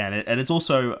see, yeah, and it's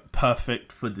also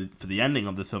perfect for the ending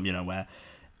of the film. Where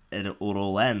it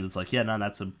all ends. It's like, yeah, no,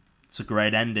 it's a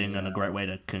great ending and a yeah, great way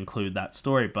to conclude that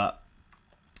story. But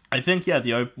I think,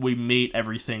 yeah, we meet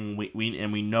everything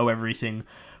we know everything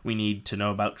we need to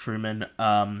know about Truman.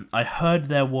 I heard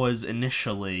there was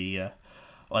initially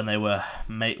when they were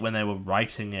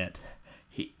writing it,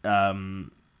 he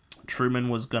Truman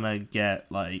was gonna get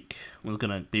like was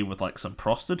gonna be with like some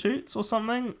prostitutes or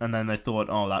something, and then they thought,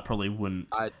 oh, that probably wouldn't.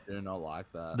 I do not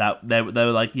like that. That they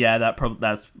were like, yeah,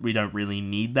 that's we don't really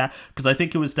need that because I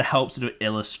think it was to help sort of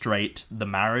illustrate the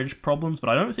marriage problems, but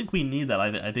I don't think we need that.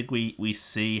 I think we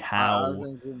see I how.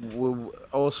 think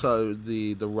also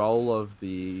the role of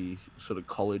the sort of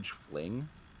college fling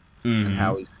and Mm,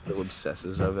 how he still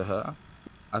obsesses over her.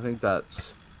 I think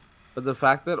that's, but the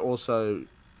fact that also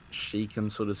she can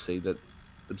sort of see that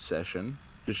obsession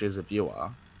because she's a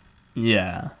viewer.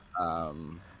 yeah,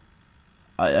 Um,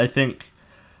 I think.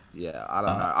 yeah, I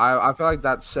don't know. Uh, I feel like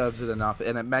that serves it enough,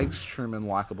 and it makes Truman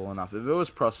likable enough. If it was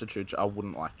prostitutes, I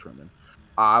wouldn't like Truman.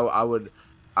 I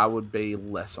would be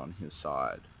less on his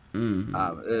side.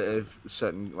 mm, If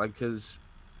certain like because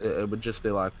it would just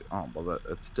be like, oh well,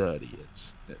 it's dirty.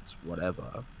 It's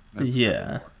whatever. It's totally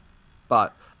yeah, fine.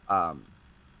 But um,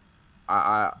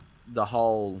 I the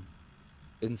whole,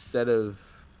 instead of,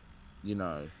 you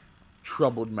know,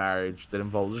 troubled marriage that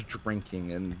involves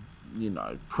drinking and,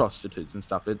 prostitutes and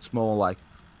stuff, it's more like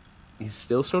he's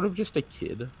still sort of just a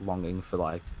kid longing for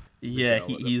like the yeah.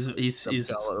 girl at the the He's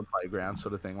girl at the playground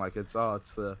sort of thing. Like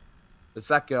it's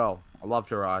that girl. I loved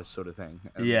her eyes sort of thing.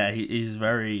 yeah. And He's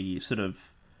very sort of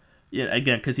yeah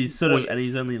again because he's sort boy, of and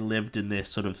he's only lived in this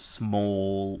sort of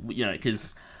small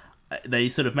because they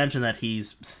sort of mention that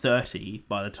he's 30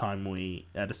 by the time we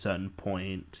at a certain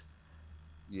point.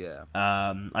 yeah.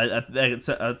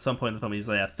 At some point in the film, he's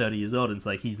like 30 years old, and it's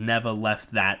like he's never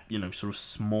left that sort of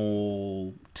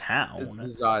small His town.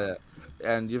 desire,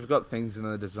 and you've got things in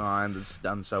the design that's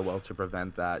done so well to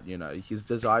prevent that. His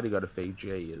desire to go to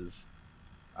Fiji is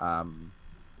um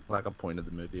like a point of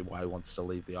the movie why he wants to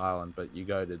leave the island. But you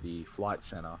go to the flight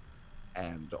center,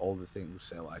 and all the things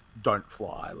say like "don't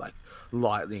fly," like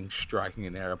lightning striking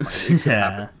an airplane. It could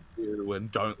happen Yeah. to you,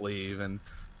 and don't leave. And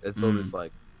it's all Mm. this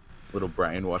like little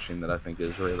brainwashing that I think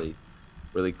is really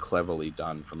really cleverly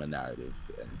done from a narrative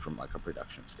and from like a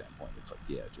production standpoint. It's like,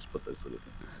 yeah, just put those little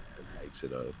things in there. It makes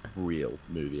it a real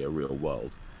movie, a real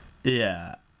world.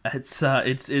 Yeah. It's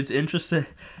interesting.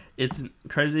 It's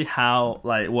crazy how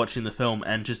like watching the film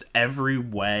and just every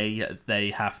way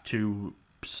they have to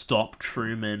stop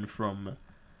Truman from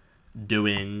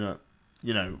doing,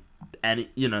 you know, any,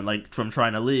 like from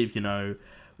trying to leave,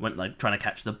 when like trying to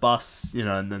catch the bus,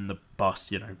 and then the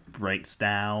bus, breaks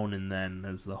down, and then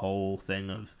there's the whole thing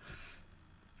of,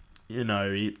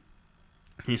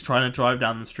 he's trying to drive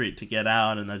down the street to get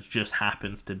out, and there just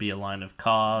happens to be a line of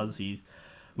cars. He's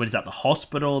when he's at the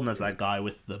hospital, and there's that guy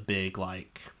with the big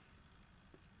like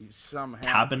He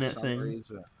somehow, for cabinet some thing.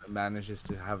 reason, manages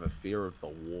to have a fear of the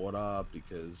water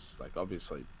because, like,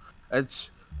 obviously,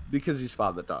 it's because his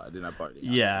father died in a boating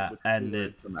accident, Yeah, which is and very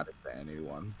it traumatic for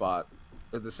anyone. But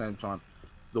at the same time,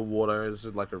 the water is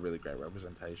like a really great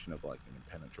representation of like an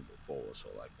impenetrable force,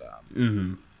 or like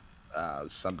mm,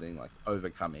 something like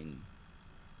overcoming,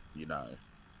 you know,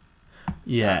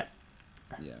 yeah, that.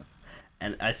 Yeah.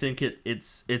 and I think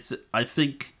it's I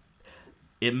think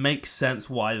it makes sense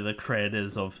why the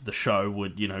creators of the show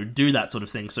would do that sort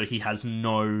of thing so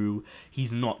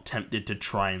he's not tempted to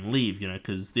try and leave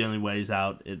because the only ways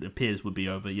out it appears would be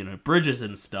over bridges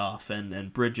and stuff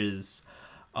and bridges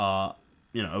are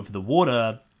over the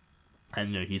water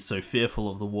and he's so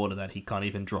fearful of the water that he can't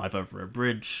even drive over a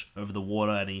bridge over the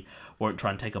water and he won't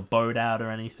try and take a boat out or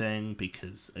anything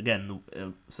because again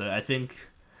so I think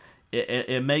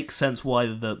it makes sense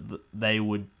why they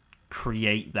would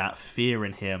create that fear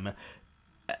in him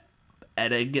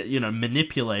and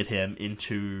manipulate him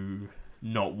into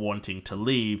not wanting to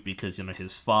leave because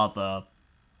his father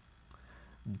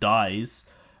dies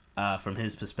from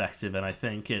his perspective, and I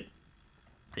think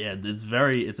it's a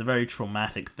very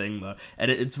traumatic thing though,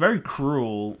 and it's very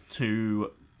cruel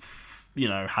to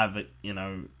have it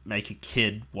make a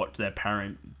kid watch their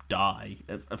parent die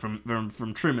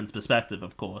from Truman's perspective,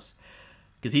 of course,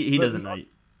 because he But doesn't know.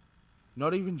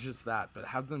 not even just that, but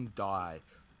have them die,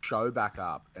 show back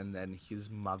up, and then his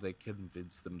mother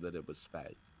convinced them that it was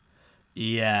fake.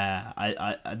 Yeah,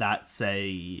 I that's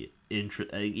a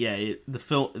yeah. The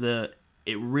film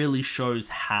it really shows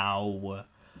how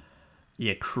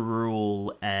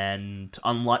cruel and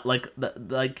unlike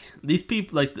like these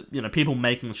people like people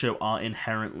making the show are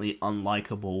inherently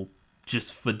unlikable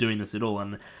just for doing this at all,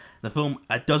 and the film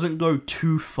it doesn't go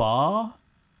too far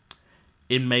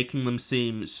in making them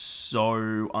seem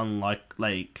so unlike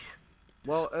like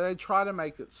Well, they try to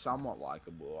make it somewhat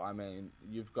likable. I mean,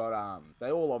 you've got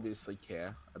they all obviously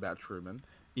care about Truman,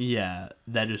 yeah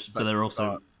but but they're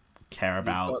also care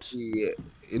you've got about the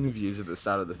interviews at the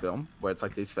start of the film where it's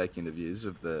like these fake interviews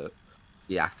of the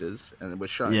the actors, and we're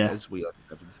shown Yeah. as we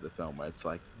step into the film where it's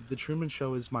like the Truman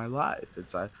Show is my life.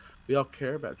 It's like we all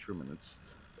care about Truman.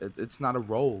 It's not a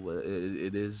role.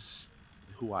 It is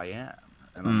who I am,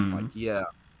 and I'm like, Mm. yeah,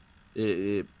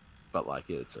 it but like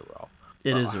it's a role.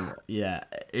 It But is a yeah.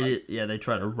 Yeah. They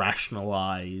try to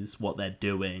rationalize what they're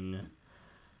doing,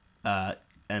 uh,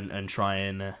 and try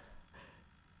and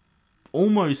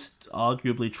almost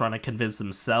arguably trying to convince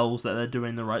themselves that they're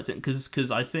doing the right thing.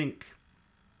 Because I think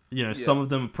some yeah, of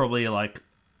them probably are like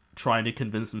trying to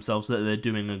convince themselves that they're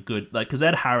doing a good like because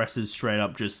Ed Harris is straight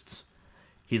up just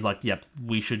he's like, yep,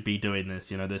 we should be doing this.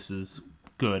 This is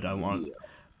good. I want,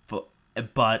 yeah,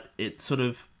 but it sort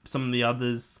of some of the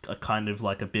others are kind of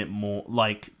like a bit more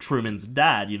like Truman's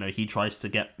dad. He tries to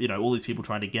get all these people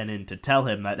trying to get in to tell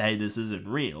him that hey, this isn't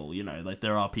real. Like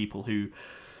there are people who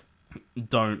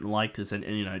don't like this,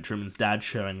 and Truman's dad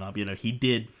showing up.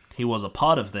 He was a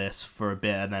part of this for a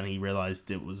bit, and then he realized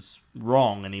it was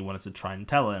wrong, and he wanted to try and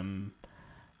tell him,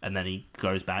 and then he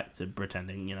goes back to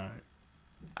pretending.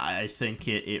 I think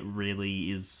it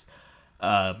really is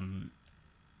um,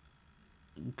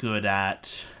 good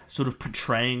at sort of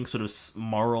portraying sort of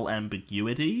moral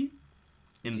ambiguity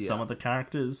in some yeah. of the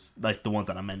characters, like the ones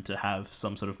that are meant to have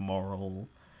some sort of moral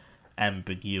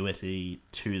ambiguity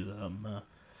to them.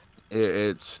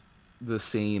 It's the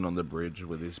scene on the bridge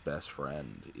with his best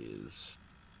friend is.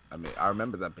 I mean, I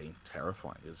remember that being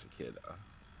terrifying as a kid.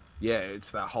 Yeah,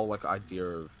 it's that whole like idea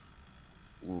of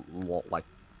like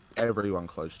everyone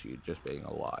close to you just being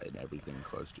a lie and everything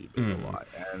close to you being a Mm. lie,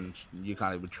 and you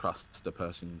can't even trust the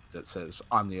person that says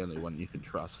I'm the only one you can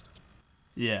trust.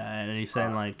 Yeah, and he's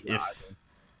saying like Yeah, if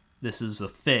this is a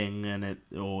thing and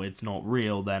it's not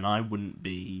real, then I wouldn't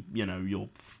be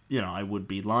I would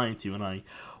be lying to you, and I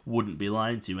wouldn't be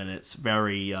lying to you, and it's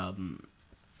very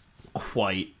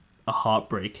quite the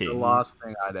heartbreaking. last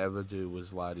thing I'd ever do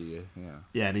was lie to you. Yeah,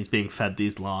 Yeah, and he's being fed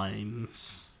these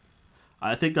lines.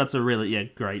 I think that's a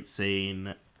really great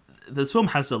scene. This film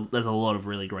there's a lot of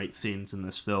really great scenes in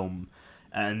this film,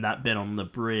 and that bit on the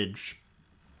bridge,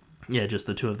 just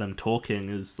the two of them talking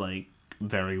is like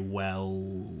very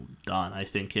well done. I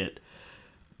think it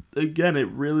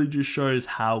really just shows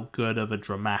how good of a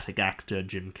dramatic actor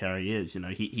Jim Carrey is.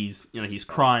 He's yeah.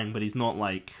 crying, but he's not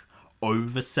like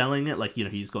overselling it. Like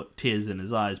he's got tears in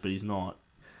his eyes, but he's not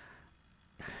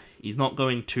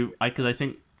going too. Because I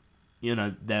think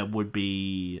there would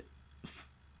be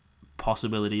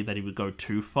possibility that he would go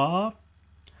too far,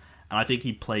 and I think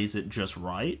he plays it just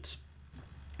right.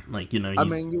 Like I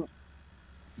he's mean,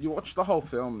 you watch the whole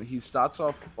film. He starts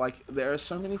off like there are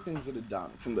so many things that are done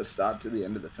from the start to the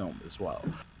end of the film as well.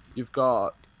 You've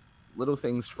got little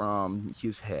things from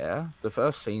his hair. The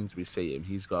first scenes we see him,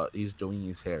 he's doing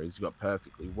his hair. He's got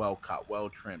perfectly well cut, well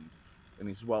trimmed, and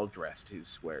he's well dressed.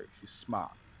 He's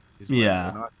smart. He's wearing a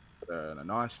yeah, nice sweater and a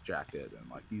nice jacket, and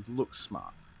like he looks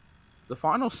smart. The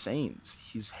final scenes,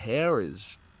 his hair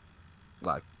is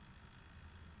like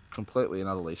completely and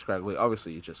utterly scraggly.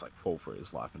 Obviously, he just like fall for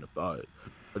his life in a boat,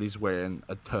 but he's wearing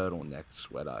a turtleneck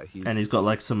sweater. and He's he's got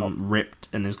like not some ripped,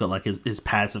 and he's got like his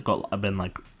pads have been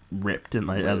like ripped and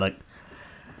ripped.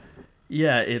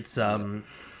 yeah, it's Yeah.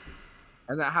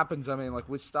 And that happens. I mean, like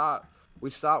we start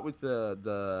with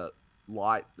the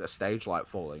light, the stage light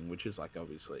falling, which is like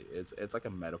obviously it's like a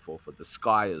metaphor for the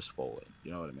sky is falling.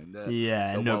 You know what I mean?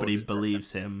 yeah, The and world nobody is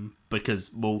believes him because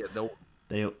yeah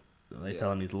they they yeah.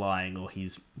 tell him he's lying or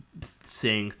he's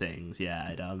seeing things. Yeah,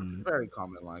 It's very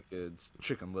common. Like it's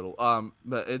Chicken Little.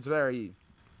 But it's very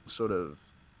sort of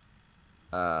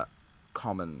uh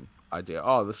common idea.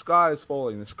 Oh, the sky is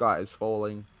falling. The sky is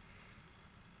falling.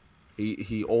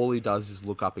 He all he does is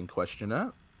look up and question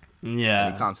it, and he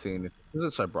yeah, can't see anything because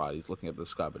it's so bright. He's looking at the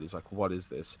sky, but he's like, "What is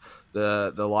this?"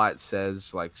 The light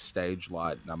says like stage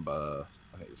light number.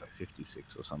 I think it's like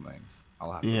 56 or something.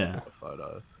 I'll have to look yeah, at the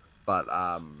photo, but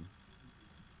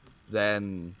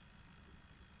then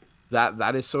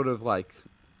that is sort of like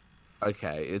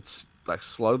okay. It's like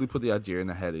slowly put the idea in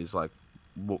the head. He's like,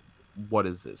 What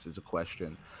is this?" Is a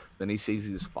question. Then he sees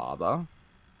his father,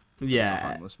 who's a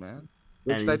yeah, homeless man, and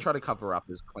which they he's try to cover up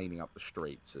as cleaning up the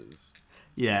streets of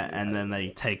yeah, New and then Haven.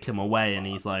 they take him away, and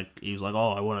he was like,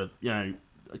 oh, I want to,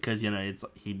 because it's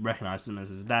he recognizes him as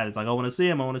his dad. It's like I want to see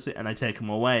him, I want to see, and they take him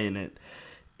away, and it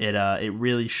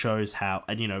really shows how,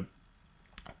 and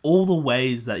all the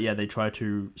ways that they try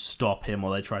to stop him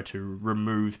or they try to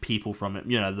remove people from it.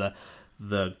 The Yeah,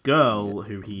 girl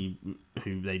who meet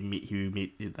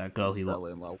that girl he fell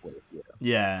in love with. Yeah.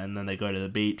 yeah, and then they go to the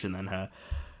beach, and then her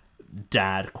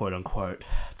dad, quote unquote,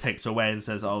 takes her away and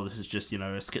says, "Oh, this is just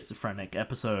a schizophrenic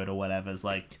episode or whatever." It's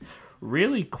like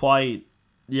really quite.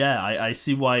 yeah, I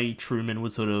see why Truman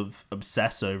would sort of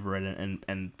obsess over it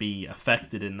and be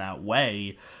affected in that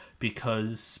way,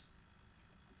 because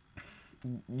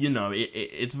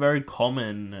it's very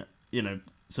common,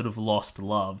 sort of lost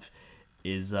love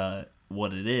is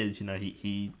what it is.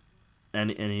 He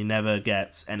and he never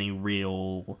gets any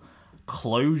real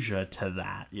closure to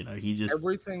that. He just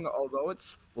Everything, although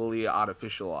it's fully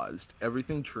artificialized,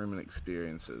 everything Truman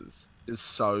experiences is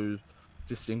so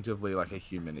distinctively like a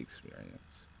human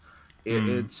experience. It,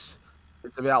 mm, it's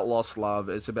it's about lost love.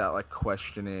 It's about like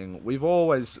questioning. We've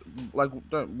always like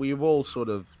don't we've all sort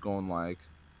of gone like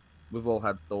we've all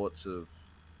had thoughts of,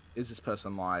 is this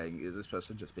person lying? Is this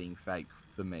person just being fake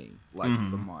for me, like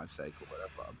for mm, my sake or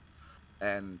whatever?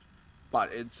 And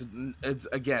but it's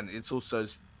again, it's also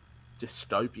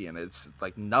dystopian. It's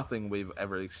like nothing we've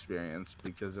ever experienced,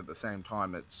 because at the same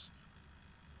time it's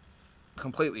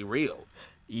completely real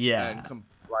and yeah.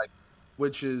 like,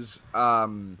 which is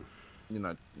you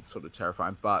know, sort of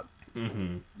terrifying. But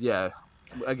Hmm. yeah,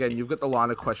 again, you've got the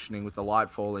line of questioning with the light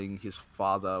falling, his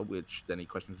father, which then he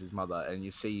questions his mother, and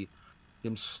you see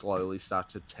him slowly start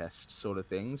to test sort of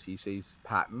things. He sees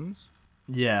patterns.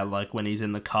 Yeah, like when he's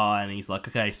in the car and he's like,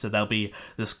 okay, so there'll be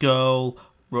this girl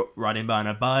riding by on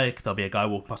a bike, there'll be a guy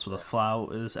walking past with the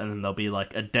flowers, and then there'll be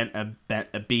like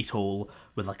a beetle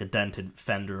with like a dented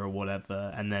fender or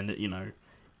whatever, and then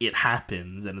it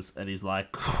happens, and he's like,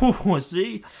 oh,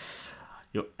 see,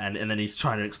 and then he's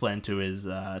trying to explain to his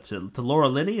to Laura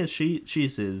Linney, is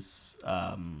she's his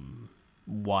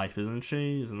wife, isn't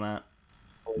she? Isn't that?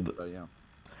 So yeah,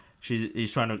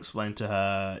 He's trying to explain to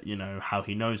her, how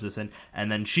he knows this, and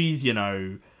then she's, it's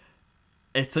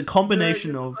a you're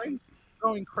combination of, crazy,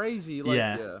 going crazy. Like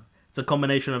yeah, yeah, it's a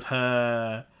combination of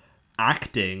her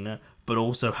acting, but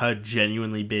also her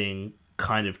genuinely being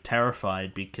kind of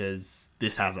terrified because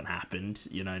this hasn't happened,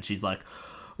 and she's like,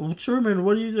 well, Truman,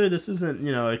 what do you do? This isn't,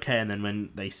 okay. And then when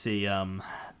they see,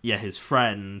 yeah, his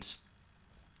friend,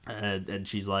 and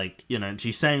she's like, and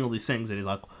she's saying all these things, and he's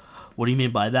like, what do you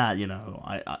mean by that?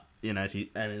 And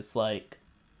it's like,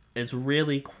 it's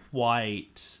really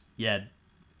quite, yeah,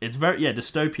 it's very, yeah,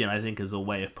 dystopian, I think, is a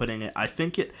way of putting it. I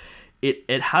think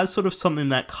it has sort of something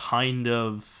that kind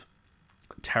of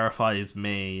terrifies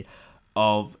me,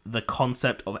 of the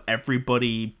concept of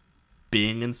everybody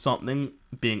being in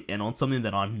on something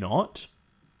that I'm not.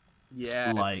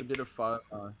 yeah, it's a bit Like, of FOMO.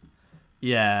 yeah,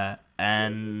 Yeah,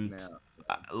 and missing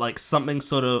out. like something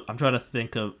sort of, I'm trying to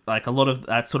think of like a lot of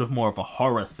that's sort of more of a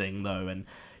horror thing though, and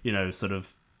sort of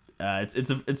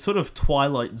it's sort of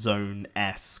Twilight Zone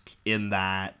esque in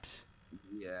that,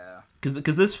 Yeah,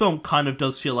 because this film kind of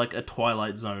does feel like a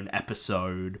Twilight Zone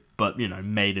episode, but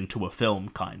made into a film,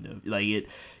 kind of like it.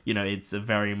 It's a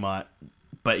very much,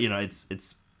 but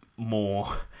it's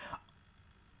more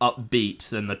upbeat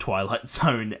than the Twilight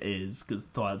Zone is, because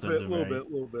Twilight Zone's a very,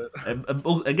 little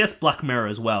bit. I guess Black Mirror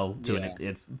as well. Yeah,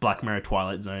 It's Black Mirror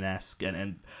Twilight Zone esque,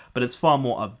 and but it's far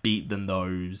more upbeat than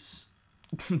those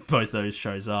both those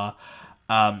shows are.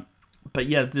 Um, but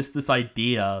yeah, just this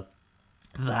idea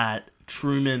that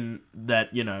Truman,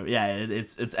 that yeah,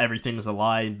 it's everything's a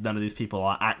lie. None of these people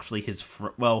are actually his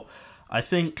well, I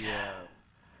think yeah,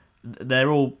 they're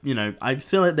all, I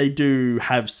feel like they do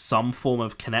have some form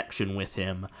of connection with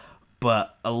him,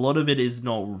 but a lot of it is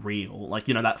not real. Like,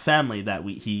 that family that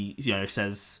he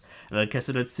says, I guess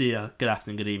I don't see a good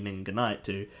afternoon, good evening, good night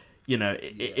to.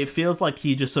 It yeah, feels like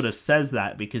he just sort of says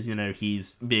that because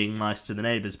he's being nice to the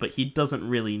neighbors, but he doesn't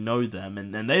really know them,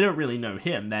 and they don't really know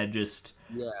him. They're just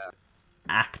yeah,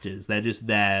 actors. They're just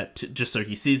there just so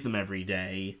he sees them every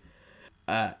day.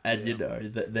 And yeah.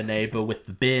 the neighbor with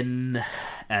the bin,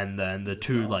 and then The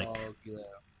dog. Yeah,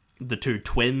 the two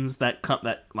twins that cut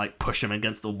that like push him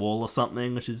against the wall or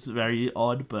something, which is very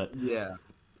odd. But yeah,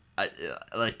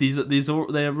 like these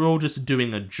all, they're all just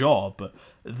doing a job.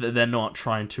 They're not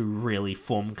trying to really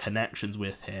form connections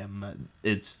with him.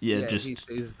 It's, yeah, yeah. He just,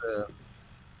 sees the.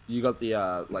 You got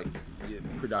the like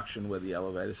production where the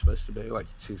elevator's supposed to be. Like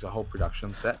he sees a whole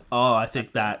production set oh, I back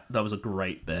think there. that was a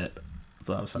great bit.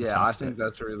 That was Yeah, I fantastic. think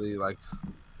that's really like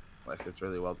it's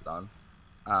really well done.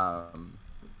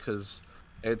 Because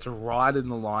it's right in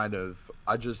the line of,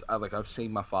 like I've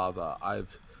seen my father.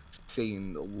 I've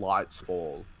seen lights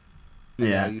fall, and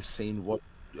now Yeah, you've seen what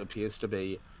appears to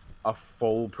be a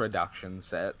full production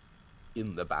set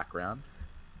in the background,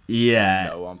 and yeah,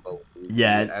 no one believes you.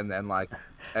 yeah. And then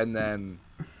and then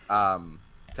um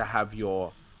to have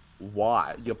your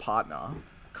partner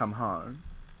come home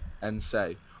and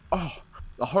say, "Oh,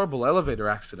 a horrible elevator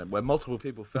accident where multiple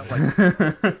people felt like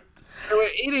they were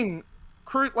eating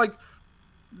crude, like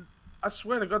I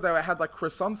swear to God, they had like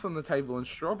croissants on the table and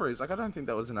strawberries. Like, I don't think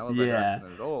that was an elevator Yeah,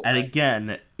 accident at all. and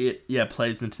again, it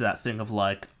plays into that thing of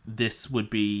like this would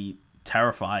be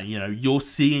terrifying. You know, you're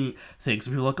seeing things,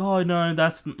 and people are like, oh no,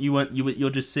 that's you weren't you're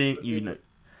just seeing But you it know,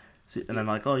 would, and then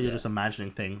like oh you're yeah, just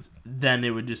imagining things. Then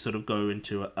it would just sort of go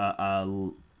into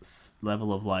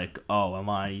level of like oh am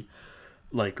I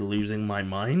like losing my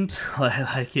mind?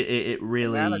 Like it the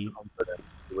amount of really confidence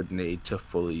you would need to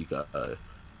fully go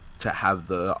to have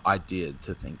the idea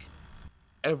to think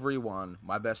everyone,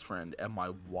 my best friend and my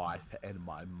wife and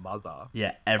my mother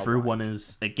yeah are everyone lying to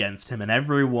is against him and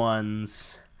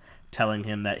everyone's telling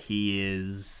him that he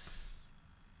is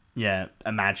yeah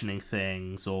imagining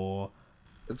things or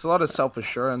me. It's a lot of self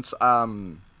assurance.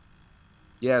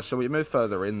 Yeah, so we move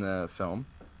further in the film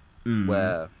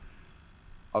mm, where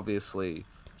obviously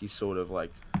he's sort of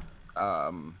like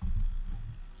um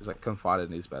he's like confided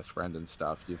in his best friend and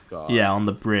stuff. You've got yeah on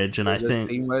the bridge and I the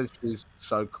think scene where she's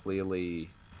so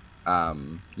clearly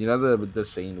you know the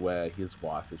scene where his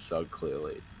wife is so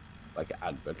clearly like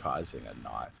advertising a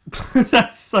knife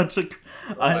that's such a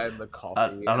I and the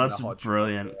coffee and the that's hot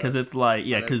brilliant chocolate because it's like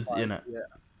yeah and it's because you like know yeah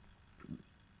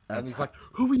and that's he's how, like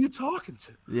who are you talking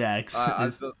to? yeah I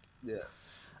it's, thought yeah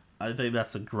I think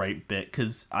that's a great bit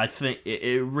because I think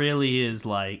it really is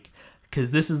like because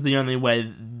this is the only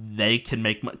way they can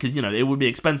make because you know it would be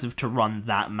expensive to run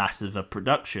that massive a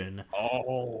production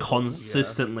oh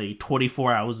yeah consistently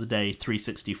 24 hours a day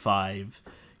 365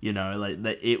 you know like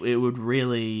it would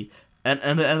really and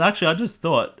actually I just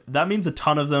thought that means a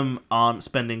ton of them aren't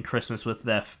spending Christmas with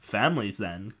their families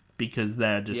then because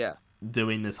they're just yeah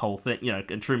doing this whole thing you know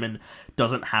and Truman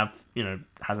doesn't have you know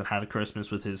hasn't had a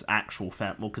Christmas with his actual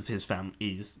family well because his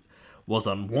family was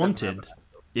he doesn't have unwanted an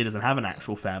he doesn't have an yeah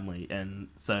actual family and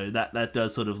so that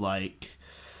does sort of like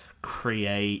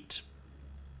create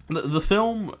the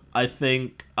film, I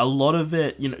think a lot of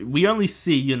it, you know, we only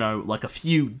see, you know, like a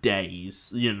few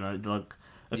days, you know, like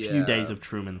a few days yeah of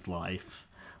Truman's life.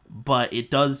 But it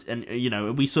does, and you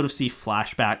know, we sort of see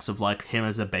flashbacks of like him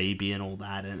as a baby and all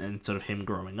that, and sort of him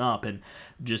growing up, and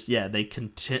just yeah, they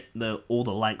continue all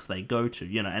the lengths they go to,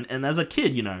 you know, and as a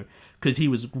kid, you know, because he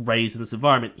was raised in this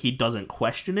environment, he doesn't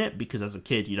question it because as a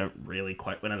kid, you don't really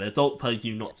quite when an adult tells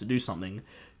you not to do something,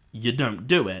 you don't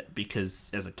do it because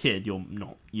as a kid you're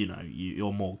not you know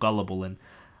you're more gullible and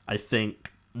I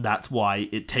think that's why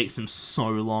it takes him so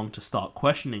long to start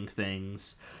questioning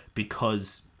things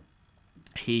because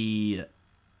he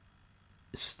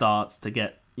starts to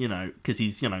get you know because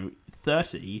he's you know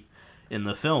 30 in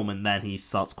the film and then he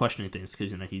starts questioning things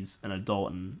because you know he's an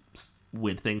adult and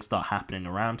weird things start happening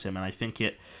around him and I think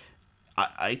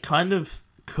I kind of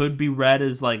could be read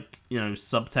as like you know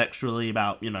subtextually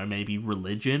about you know maybe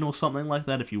religion or something like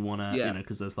that if you want to you yeah know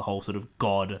because there's the whole sort of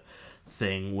god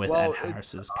thing with Ed well it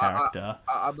Harris's I character.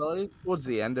 I believe towards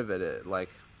the end of it,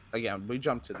 like again we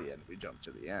jump to the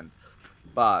end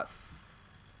but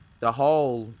the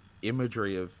whole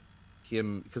imagery of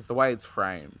him because the way it's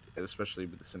framed, especially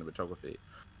with the cinematography,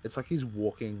 it's like he's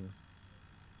walking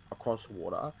across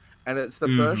water, and it's the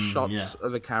first Yeah, shots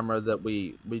of a camera that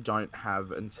we don't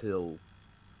have until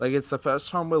like it's the first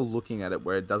time we're looking at it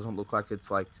where it doesn't look like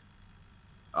it's like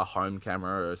a home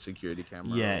camera or a security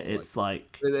camera yeah, or like it's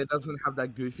like it doesn't have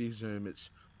that goofy zoom. It's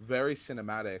very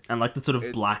cinematic. and like the sort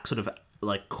of It's black sort of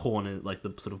like corner like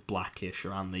the sort of blackish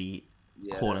around the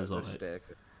yeah, corners the of it.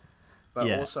 staircase, but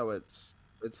Yeah, also it's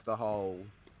the whole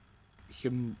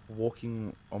him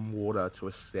walking on water to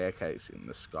a staircase in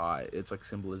the sky. It's like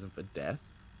symbolism for death.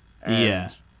 And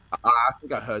yeah, I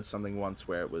think I heard something once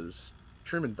where it was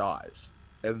Truman dies,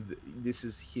 and this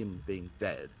is him being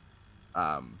dead.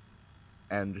 Um,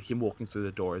 and him walking through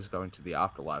the door is going to the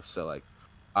afterlife. So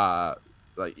uh,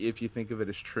 like if you think of it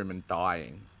as Truman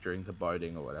dying during the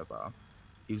boating or whatever,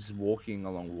 he's walking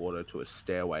along water to a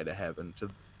stairway to heaven to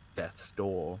death's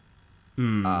door.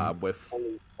 mm, We're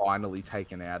fully finally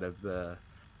taken out of the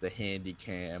handy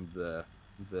cam, the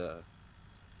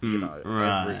you know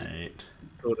every right,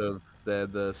 sort of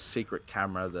the secret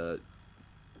camera, the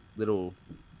little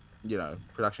you know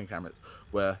production cameras,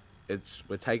 where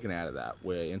we're taken out of that.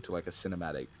 We're into like a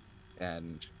cinematic,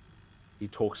 and he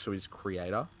talks to his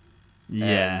creator,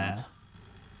 and yeah,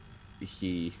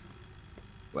 he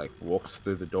like walks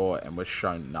through the door, and we're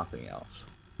shown nothing else.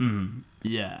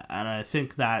 yeah, and I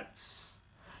think that's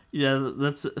yeah,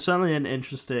 that's certainly an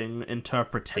interesting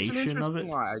It's an interpretation of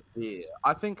interesting it. idea.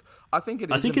 I think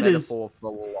it I is a think it is, metaphor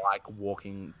for like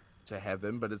walking to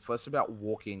heaven, but it's less about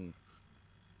walking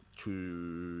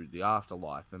to the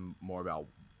afterlife and more about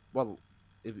well,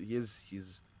 it is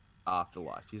his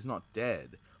afterlife. He's not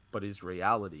dead, but his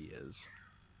reality is.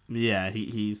 Yeah,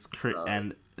 So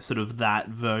and sort of that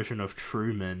version of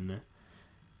Truman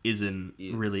is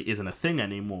isn't a thing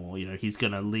anymore. You know, he's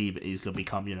gonna leave. He's gonna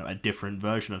become a different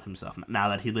version of himself now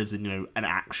that he lives in an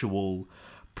actual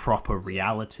proper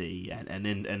yeah. reality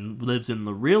and lives in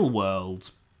the real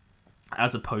world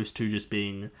as opposed to just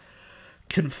being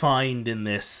confined in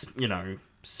this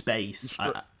He, space.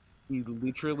 str- he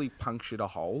literally punctured a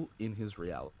hole in his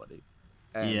reality,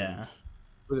 and Yeah,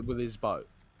 with his boat,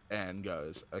 and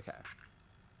goes, okay,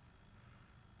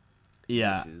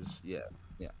 yeah, this is yeah.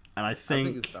 and I I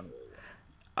think it's think done really well.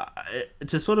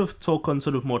 to sort of talk on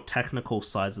sort of more technical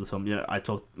sides of the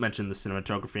film, mentioned the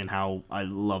cinematography and how I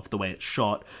love the way it's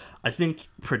shot. I think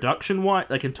production wise,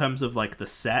 like in terms of like the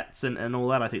sets and all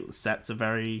that, I think the sets are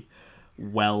very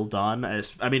well done.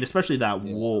 I mean, especially that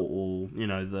Yeah, wall,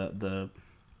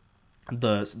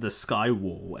 the sky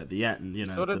wall at the end, you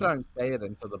sort of don't say it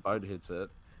until the boat hits it.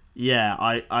 yeah,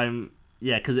 I'm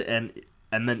yeah, because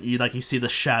and then you see the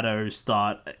shadows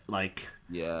start like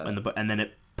Yeah, and then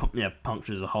it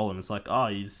punctures a hole and it's like oh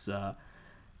he's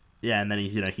yeah, and then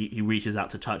he reaches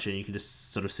out to touch it and you can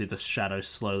just sort of see the shadow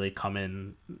slowly come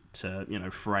in to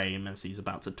frame as he's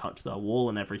about to touch the wall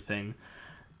and everything.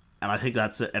 And I think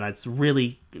and it's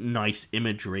really nice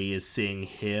imagery is seeing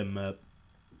him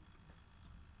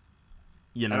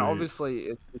you and know obviously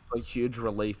it's a huge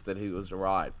relief that he was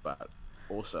right, but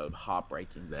also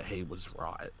heartbreaking that he was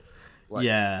right. Like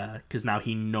yeah, because now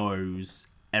he knows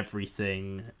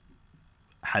everything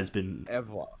has been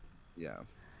ever, yeah,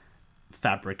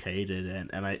 fabricated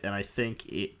and I think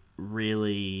it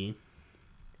really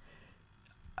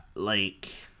like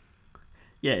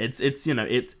yeah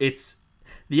it's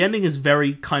the ending is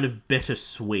very kind of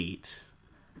bittersweet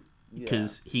yeah.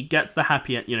 because he gets the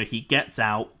happy end, he gets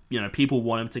out, people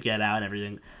want him to get out and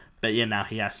everything, but yeah now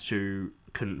he has to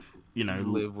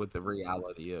Live with the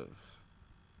reality of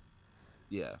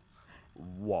yeah,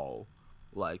 whoa,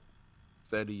 like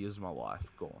 30 years of my life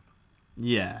gone,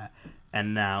 yeah,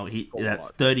 and now he for that's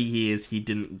what? 30 years he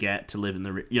didn't get to live in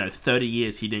the 30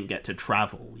 years he didn't get to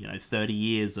travel, 30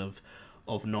 years of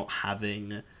not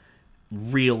having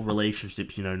real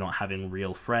relationships, not having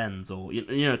real friends or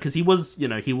because he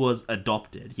was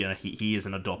adopted, he is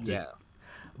an adopted, Yeah,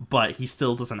 but he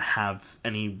still doesn't have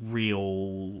any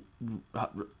real uh,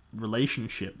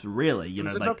 relationships really, he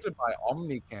was like adopted by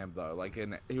Omnicam though, like,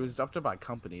 and he was adopted by a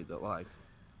company that like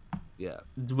yeah,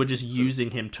 we're just sort of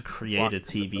using him to create a plucked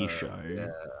him at TV birth. show,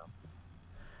 Yeah,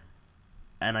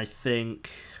 and I think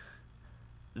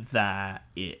that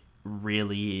it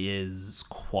really is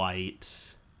quite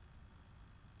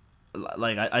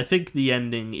like I think the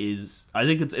ending is I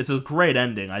think it's a great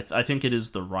ending. I think it is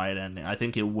the right ending. I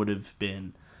think it would have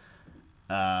been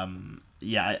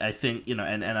yeah I think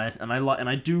and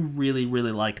I do really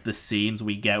like the scenes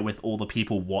we get with all the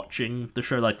people watching the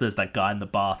show. Like there's that guy in the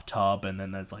bathtub and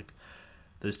then there's like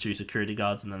there's two security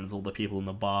guards and then there's all the people in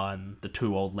the bar and the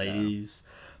two old yeah. ladies.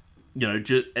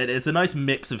 It's a nice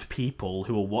mix of people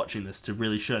who are watching this to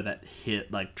really show that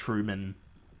hit like Truman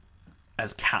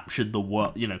has captured the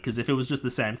world. Because if it was just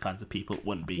the same kinds of people, it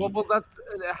wouldn't Well, be. well, that's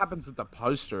it happens at the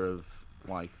poster of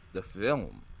like the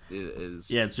film Yeah,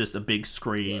 is it's just a big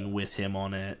yeah, screen with him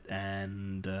on it,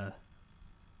 and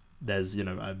there's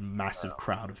a massive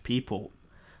crowd of people.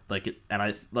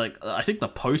 I think the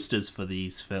posters for the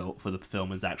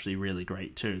film is actually really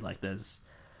great too. Like there's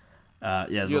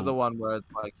yeah you're the the one where it's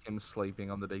like him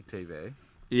sleeping on the big TV.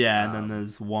 yeah, and then Um,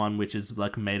 there's one which is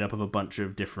like made up of a bunch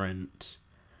of different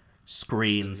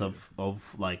screens of him. of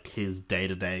like his day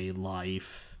to day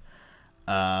life.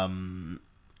 Um,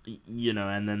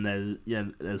 and then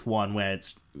there's one where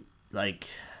it's like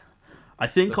I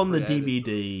The think on the creators.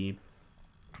 DVD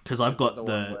because I've You've got got the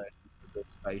one where he's got the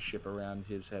spaceship around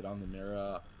his head on the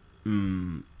mirror.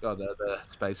 mm, Oh, the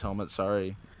space helmet.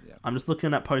 Sorry. Yeah. I'm just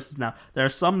looking at posters now. There are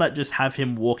some that just have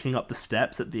him walking up the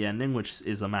steps at the ending, which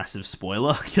is a massive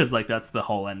spoiler because like that's the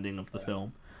whole ending of the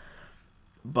film.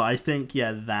 But I think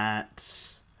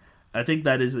I think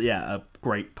that is a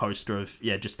great poster of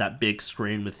just that big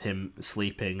screen with him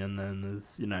sleeping and then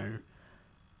there's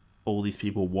all these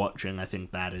people watching. I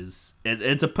think that is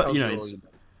it's Tells you all you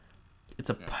it's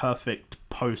a know. perfect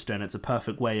poster and it's a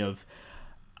perfect way of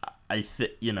I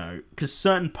think because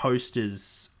certain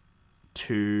posters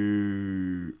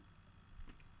to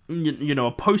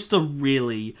a poster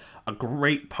really a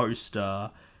great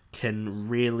poster can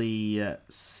really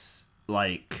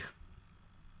like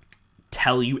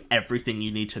tell you everything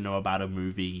you need to know about a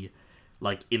movie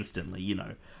like instantly,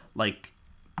 like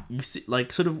you see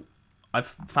like sort of I've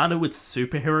found it with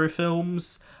superhero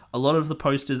films a lot of the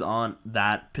posters aren't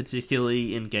that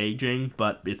particularly engaging,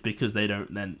 but it's because they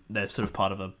don't then they're sort of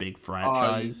part of a big Oh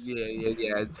franchise. yeah.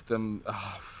 It's them,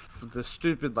 the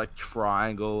stupid like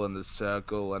triangle and the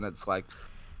circle, and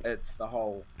it's the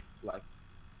whole like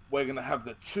we're gonna have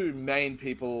the two main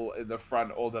people in the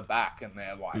front or the back, and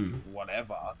they're like Mm.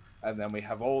 whatever, and then we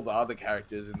have all the other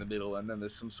characters in the middle, and then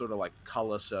there's some sort of like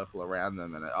color circle around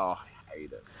them, and I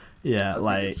hate it. Yeah,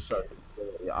 I think it's so like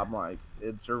silly. I'm like,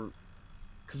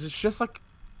 because it's just like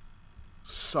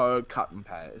so cut and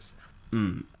paste.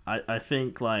 I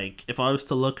think like if I was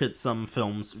to look at some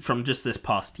films from just this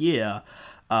past year,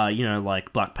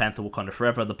 like Black Panther: Wakanda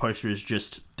Forever, the poster is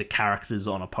just the characters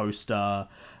on a poster.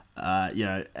 Uh, you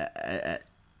know, uh,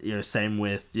 uh, same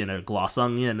with Glass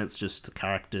Onion, it's just the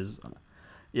characters.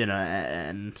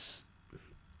 And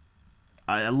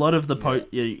a lot of the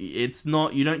Yeah. it's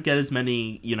not you don't get as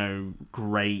many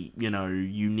great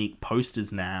unique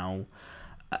posters now,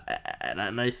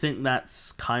 and I think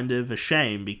that's kind of a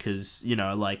shame because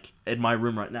like in my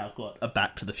room right now I've got a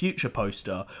Back to the Future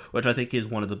poster, which I think is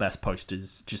one of the best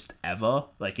posters just ever.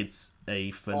 Like it's a Oh,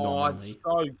 it's phenomenally,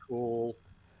 so cool.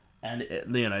 and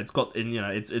it's got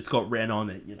it's got written on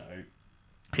it.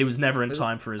 He was never in Is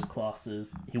time for his classes.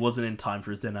 He wasn't in time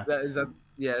for his dinner. that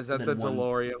yeah, is And that the then one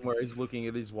DeLorean where he's looking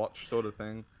at his watch sort of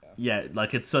thing? Yeah. Yeah,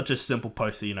 like it's such a simple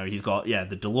poster. He's got the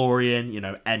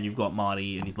DeLorean, and you've got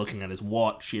Marty, and he's looking at his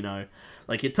watch.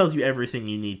 Like it tells you everything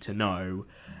you need to know.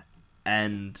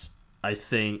 And I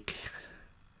think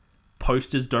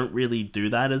posters don't really do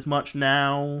that as much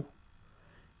now.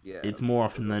 Yeah. It's more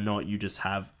often There's a than not you just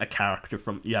have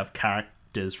you have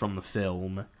characters from the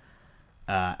film,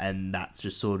 and that's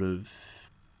just sort of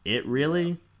it, yeah.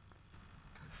 really.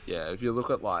 Yeah, if you look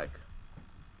at like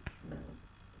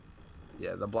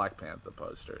yeah, the Black Panther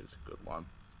poster is a good one.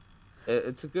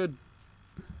 It's a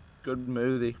good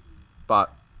movie,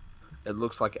 but it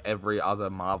looks like every other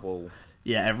Marvel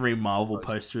Yeah, every Marvel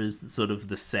poster. poster is sort of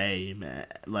the same.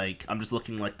 Like I'm just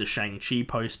looking like the Shang-Chi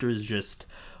poster is just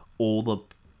all the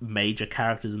major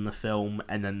characters in the film,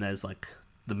 and then there's like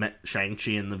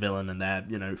Shang-Chi and the villain, and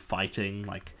they're fighting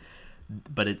like,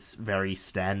 but it's very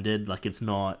standard. Like it's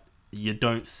not you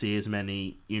don't see as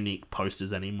many unique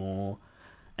posters anymore.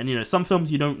 And some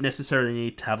films you don't necessarily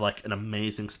need to have like an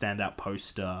amazing standout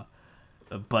poster,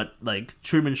 but like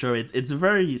Truman Show, it's a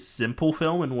very simple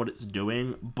film in what it's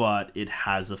doing, but it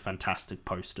has a fantastic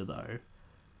poster though,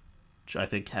 which I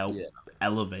think help Yeah.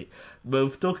 elevate. We're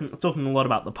talking a lot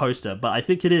about the poster, but I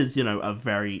think it is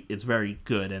it's very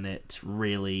good, and it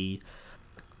really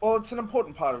Well, it's an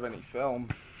important part of any film.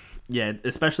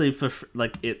 especially for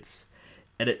like it's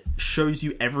and it shows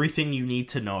you everything you need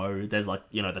to know. There's like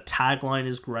the tagline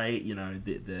is great,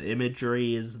 the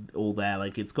imagery is all there.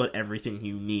 Like it's got everything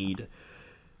you need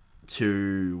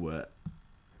to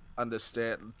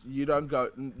Understand? You don't go.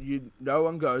 You no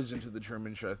one goes into the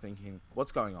Truman Show thinking,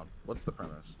 "What's going on? What's the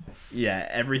premise?"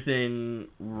 everything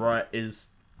right is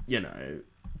you know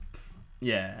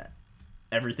yeah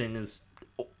everything is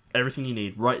everything you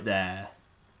need right there,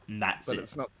 and that's But it.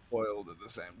 it's not spoiled at the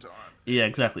same time. Yeah,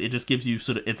 exactly. It just gives you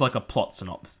sort of it's like a plot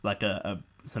synopsis, like a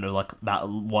sort of like that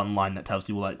one line that tells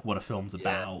you like what a film's Yeah,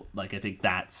 about. Like I think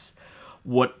that's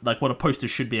what a poster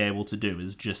should be able to do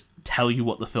is just tell you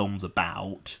what the film's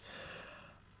about,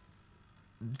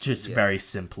 just yeah. very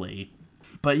simply.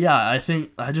 But yeah,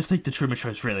 I just think the Truman Show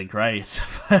is really great.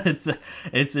 It's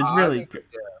I really think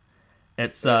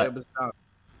it's it was done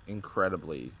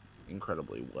incredibly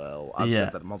well. I've said yeah.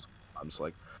 that multiple times.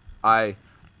 Like, I,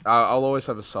 I'll always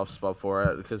have a soft spot for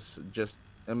it because just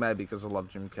and maybe because I love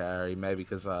Jim Carrey, maybe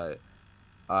because I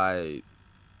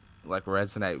like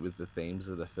resonate with the themes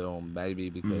of the film, maybe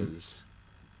Mm. because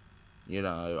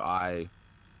I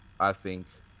think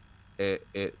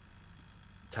it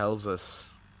tells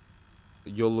us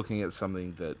you're looking at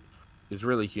something that is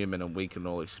really human and we can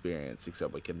all experience,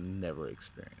 except we can never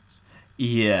experience.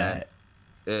 Yeah, And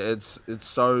it's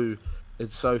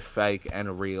so fake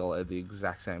and real at the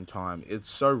exact same time. It's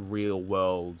so real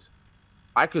world.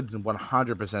 I could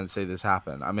 100% see this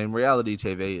happen. I mean, reality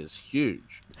TV is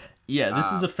huge. yeah, this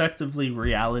is Um, effectively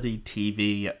reality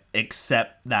TV,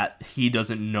 except that he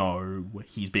doesn't know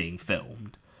he's being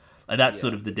filmed. Like that's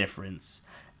sort yeah, of the difference.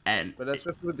 And but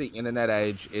especially with the internet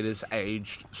age, it is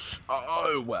aged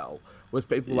so well with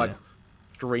people like yeah,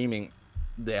 streaming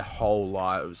their whole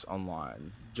lives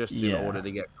online just in yeah, order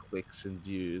to get clicks and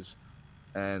views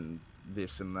and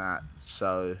this and that.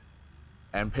 So,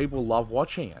 and people love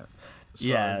watching it. So,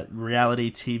 yeah.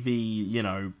 Reality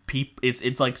TV,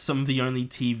 it's like some of the only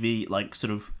TV like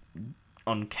sort of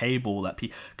on cable that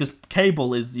people, because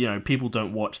cable is, people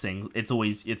don't watch things.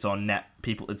 It's on net.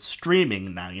 People, it's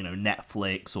streaming now.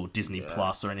 Netflix or Disney Yeah.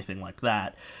 Plus or anything like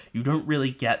that. You don't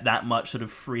really get that much sort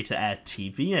of free to air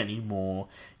TV anymore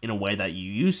in a way that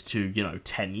you used to.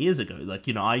 10 years ago. Like,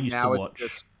 I used to Now watch.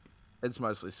 it's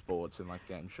mostly sports and like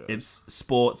game shows. It's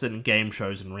sports and game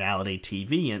shows and reality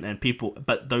TV, and people,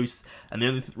 but those, and the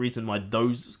only reason why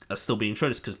those are still being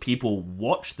shown is because people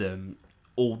watch them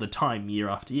all the time, year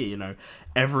after year.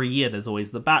 Every year there's always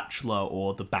The Bachelor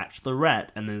or The Bachelorette,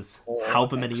 and there's Or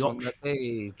however many X on the options.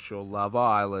 Beach or Love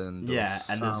Island or Yeah,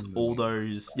 and there's all something.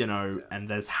 those, Yeah. and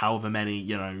there's however many,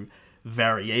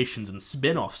 variations and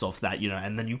spin-offs of that,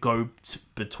 and then you go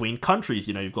between countries,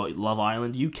 you've got Love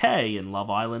Island UK and Love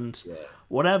Island Yeah.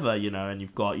 whatever, and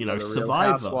you've got, You got the Real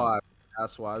Survivor. Housewives,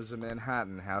 Housewives of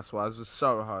Manhattan, Housewives of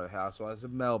Soho, Housewives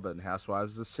of Melbourne,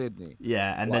 Housewives of Sydney.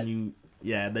 Yeah, and then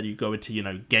Like you go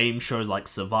into, game shows like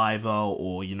Survivor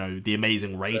or, The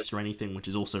Amazing Race or anything, which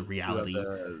is also you got reality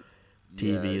the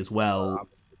TV yeah, as well. I'm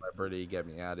a Celebrity, Get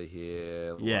Me Out of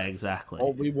Here. Yeah, Like, exactly.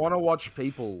 oh, we want to watch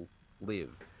people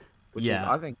live, which is Yeah,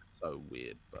 I think so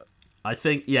weird. But I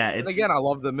think yeah, then it's again, I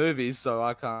love the movies, so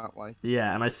I can't like.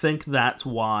 yeah, and I think that's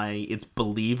why it's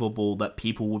believable that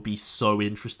people would be so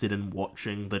interested in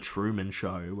watching the Truman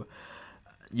Show,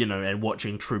 and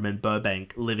watching Truman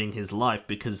Burbank living his life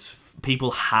because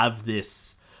people have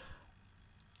this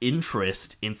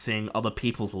interest in seeing other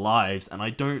people's lives, and I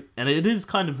don't, and it is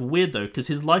kind of weird though because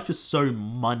his life is so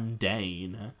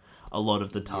mundane a lot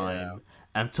of the Yeah. time,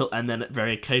 and then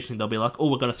very occasionally they'll be like,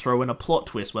 oh, we're going to throw in a plot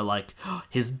twist where like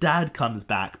his dad comes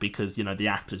back because the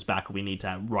actor's back, we need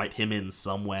to write him in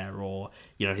somewhere, or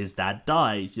his dad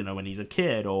dies when he's a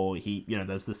kid, or he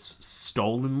there's this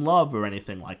stolen love or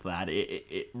anything like that.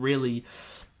 It really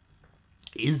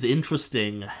is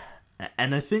interesting,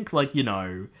 and I think like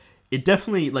it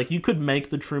definitely, like, you could make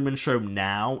the Truman Show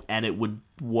now, and it would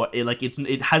what it like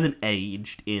it hasn't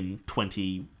aged in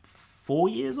 24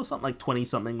 years or something, like 20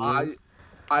 something I years.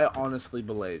 I honestly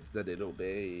believe that it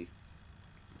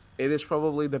is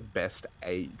probably the best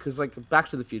age because like Back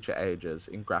to the Future ages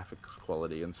in graphics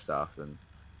quality and stuff and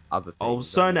other Oh,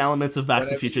 things. I certain mean, elements of Back to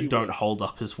the whenever Future you don't watch, hold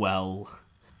up as well.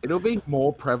 it'll be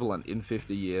more prevalent in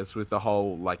 50 years with the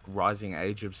whole like rising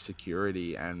age of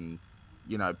security and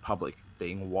public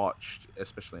being watched,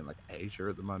 especially in like Asia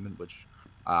at the moment, which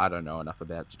I don't know enough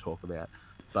about to talk about.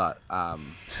 But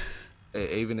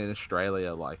even in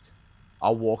Australia, like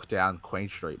I'll walk down Queen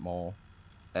Street Mall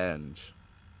and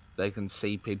they can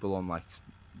see people on like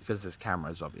because there's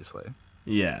cameras obviously.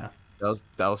 Yeah,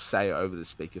 They'll say over the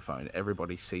speakerphone,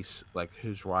 everybody cease like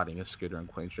who's riding a scooter in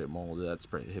Queen Street Mall, that's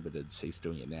prohibited, cease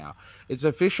doing it now. It's an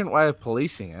efficient way of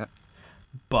policing it,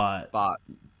 but but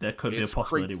there could be a it's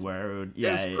possibility creepy. where it would,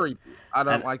 It's yeah, creepy. I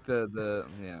don't and like the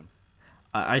yeah.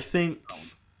 I think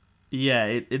yeah,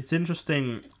 it's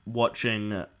interesting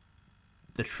watching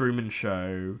the Truman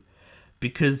Show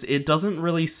because it doesn't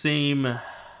really seem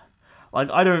like,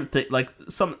 I don't think like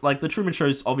some like the Truman Show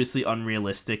is obviously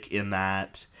unrealistic in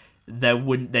that they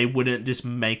wouldn't just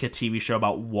make a TV show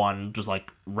about one just like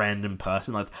random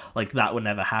person, like that would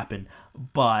never happen.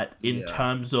 But in Yeah.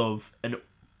 terms of an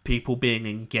people being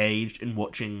engaged in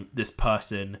watching this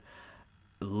person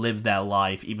live their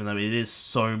life, even though it is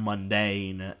so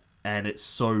mundane and it's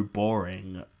so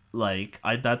boring. Like,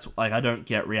 I don't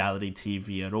get reality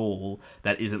TV at all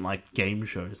that isn't like game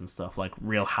shows and stuff like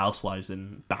Real Housewives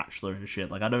and Bachelor and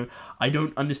shit. Like, I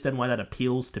don't understand why that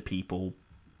appeals to people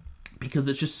because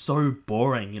it's just so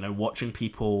boring. Watching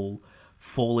people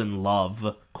fall in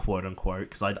love, quote unquote,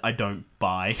 because I don't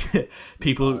buy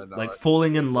people No, no, like it's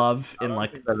falling in stupid. love I in don't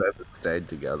like, think they've ever stayed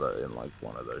together in like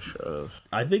one of those shows.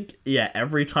 I think, yeah,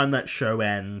 every time that show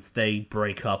ends, they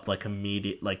break up like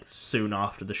immediate, like soon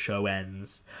after the show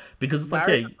ends, because it's like,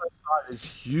 Married yeah, at First Sight is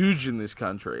huge in this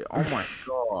country. Oh my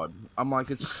god. I'm like,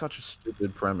 it's such a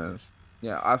stupid premise.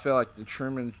 Yeah, I feel like the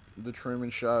Truman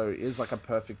Show is like a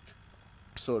perfect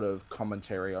sort of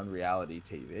commentary on reality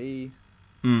TV.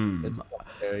 It's hmm, a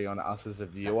commentary on us as a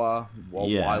viewer, why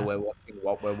yeah, we're watching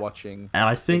what we're watching. and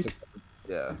I It's a think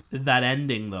yeah. that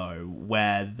ending though,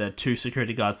 where the two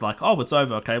security guards are like, oh, it's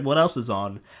over, okay, what else is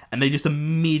on, and they just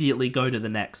immediately go to the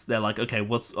next. They're like, okay,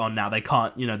 what's on now? They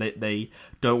can't, they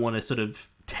don't want to sort of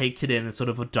take it in and sort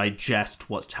of digest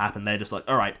what's happened. They're just like,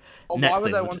 all right, Or why next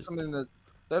would they thing, which want is something that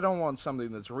they don't want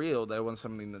something that's real? They want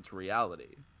something that's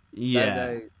reality.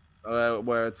 yeah,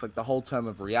 Where it's like the whole term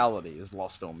of reality is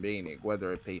lost on meaning,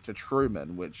 whether it be to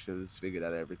Truman, which has figured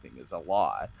out everything is a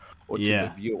lie, or to the yeah,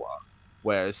 viewer,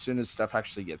 where as soon as stuff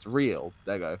actually gets real,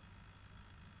 they go,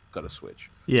 "Got to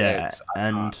switch." yeah, It's I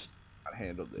and can't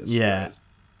handle this. yeah, Whereas,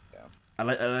 yeah,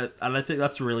 and I think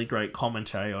that's a really great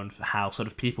commentary on how sort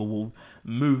of people will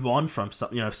move on from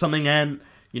something, something, and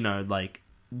like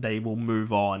they will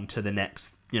move on to the next,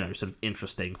 sort of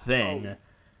interesting Oh, thing.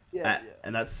 yeah, yeah.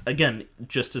 And that's again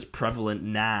just as prevalent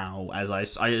now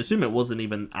as I assume it wasn't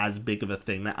even as big of a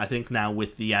thing. I think now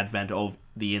with the advent of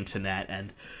the internet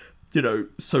and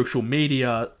social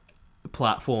media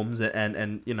platforms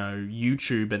and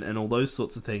YouTube and all those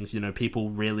sorts of things,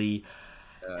 people really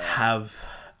Uh, have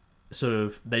sort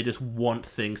of they just want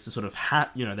things to sort of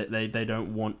they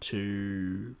don't want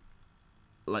to,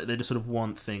 like, they just sort of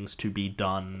want things to be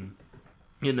done.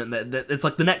 It's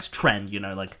like the next trend,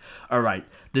 like, all right,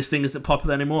 this thing isn't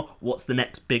popular anymore, what's the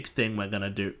next big thing we're gonna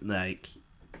do? Like,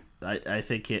 I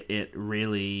think it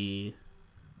really.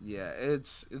 yeah,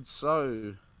 it's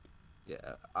so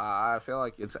yeah. I feel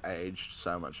like it's aged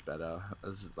so much better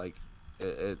as like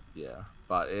yeah,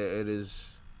 but it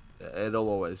is it'll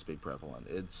always be prevalent.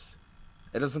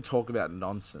 It doesn't talk about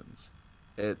nonsense.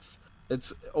 It's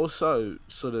it's also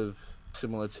sort of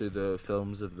similar to the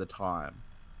films of the time.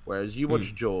 Whereas you Mm.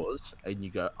 watch Jaws and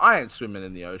you go, I ain't swimming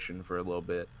in the ocean for a little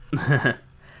bit.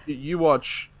 You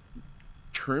watch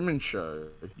Truman Show,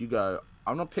 you go,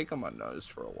 I'm not picking my nose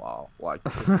for a while, like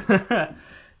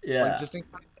Yeah. just in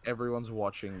case everyone's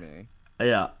watching me.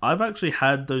 Yeah, I've actually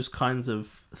had those kinds of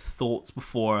thoughts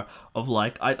before of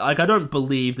like I don't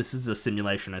believe this is a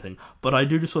simulation, I think, but I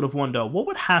do just sort of wonder what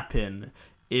would happen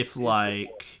if, If it,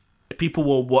 like, people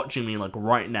were watching me, like,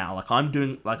 right now, like I'm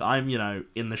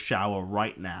in the shower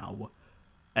right now,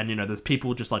 and there's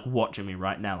people just like watching me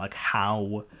right now, like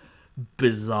how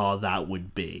bizarre that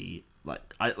would be. Like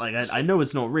I know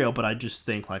it's not real, but I just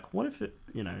think, like, what if if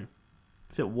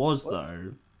it was what?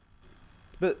 though.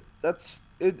 But that's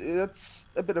it. That's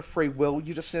a bit of free will.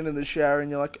 You just sit in the shower and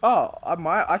you're like, oh,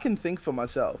 I can think for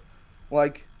myself,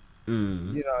 like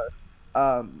Mm. you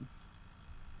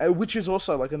which is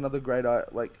also like another great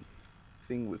like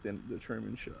thing within the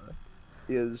Truman Show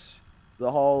is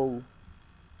the whole,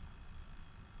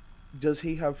 does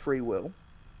he have free will?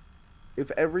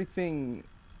 If everything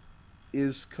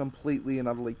is completely and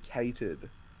utterly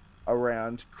catered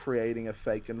around creating a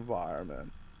fake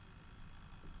environment,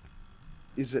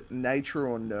 is it nature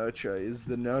or nurture? Is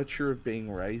the nurture of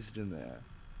being raised in there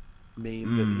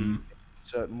mean that he Mm. thinks a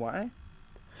certain way?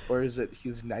 Or is it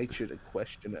his nature to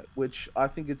question it? Which I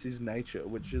think it's his nature,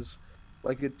 which is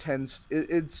like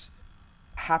it's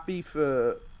happy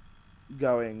for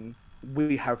going,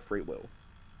 we have free will.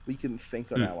 We can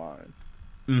think on Mm. our own.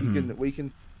 Mm-hmm. We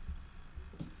can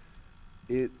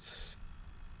it's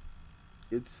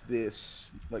it's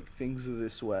this, like, things are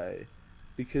this way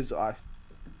because I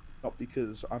not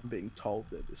because I'm being told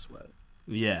they're this way.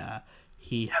 Yeah,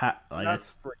 he had And like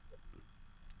that's free.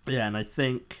 yeah, and I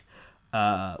think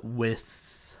with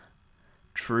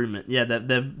Truman, yeah,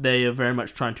 they are very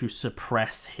much trying to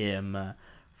suppress him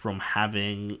from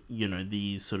having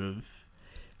these sort of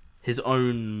his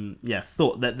own, yeah,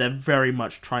 thought, that they're very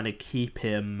much trying to keep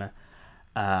him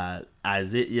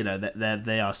as it, that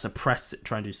they are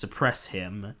trying to suppress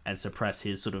him and suppress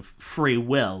his sort of free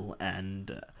will.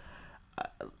 And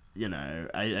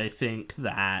I think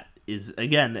that is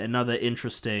again another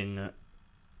interesting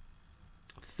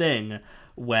thing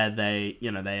where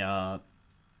they are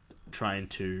trying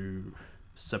to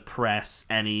suppress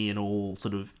any and all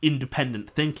sort of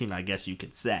independent thinking, I guess you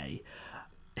could say.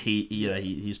 Yeah.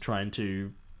 He's trying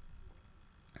to,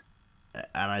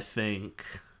 and I think,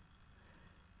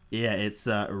 yeah, it's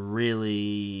a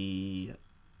really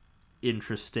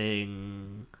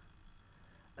interesting.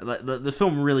 Like, the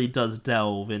film really does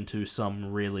delve into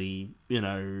some really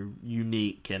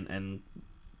unique and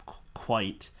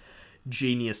quite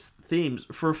genius themes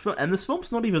for a film. And this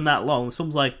film's not even that long. This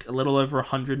film's like a little over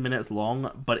 100 minutes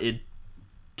long, but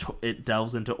it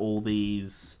delves into all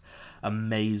these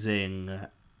amazing,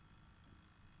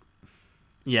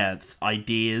 yeah,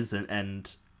 ideas and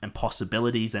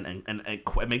possibilities, and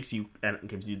it makes you, and it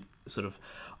gives you sort of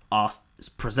ask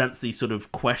presents these sort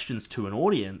of questions to an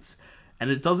audience, and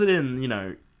it does it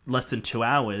in less than 2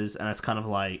 hours, and it's kind of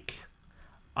like,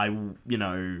 I you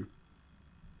know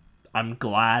I'm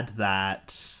glad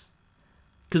that,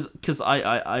 because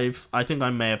I think I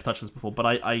may have touched on this before, but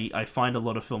I find a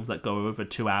lot of films that go over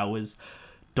 2 hours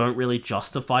don't really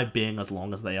justify being as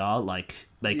long as they are. Like,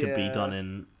 they could be done Yeah.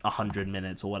 in 100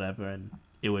 minutes or whatever, and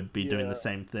it would be doing Yeah. the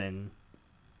same thing.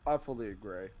 I fully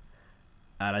agree.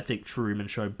 And I think Truman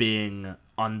Show being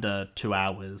under 2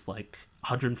 hours, like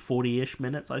 140-ish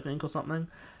minutes, I think, or something,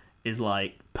 is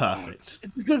like Oh, perfect.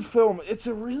 it's a good film. It's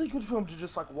a really good film to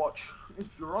just like watch. If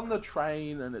you're on the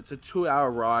train and it's a 2 hour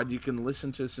ride, you can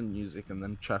listen to some music and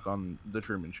then check on the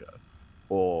Truman Show.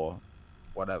 Or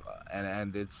whatever.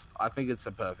 And it's I think it's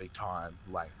a perfect time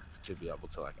length to be able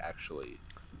to like actually,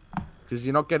 because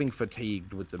you're not getting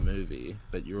fatigued with the movie,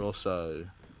 but you're also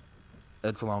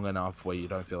it's long enough where you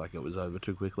don't feel like it was over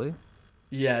too quickly.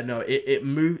 Yeah, no, it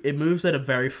moves at a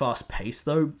very fast pace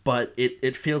though, but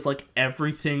it feels like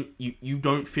everything you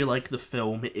don't feel like the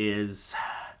film is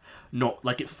not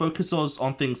like it focuses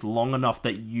on things long enough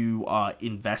that you are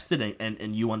invested in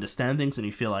and you understand things and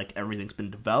you feel like everything's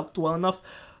been developed well enough,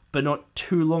 but not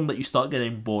too long that you start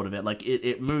getting bored of it. Like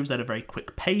it moves at a very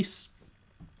quick pace,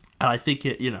 and I think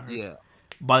it Yeah,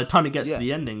 by the time it gets to yeah,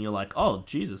 the ending, you're like, oh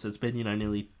Jesus, it's been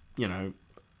nearly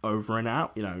over an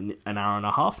hour, an hour and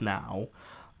a half now.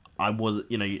 I was,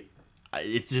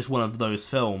 it's just one of those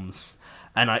films,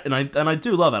 and I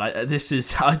do love it. This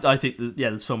is, I think, yeah,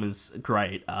 this film is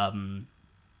great.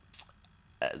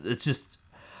 It's just,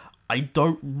 I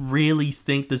don't really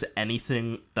think there's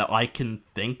anything that I can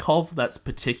think of that's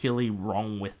particularly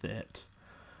wrong with it.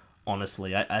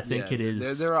 Honestly, I think yeah. it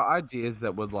is. There are ideas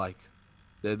that would like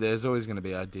there's always going to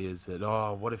be ideas that,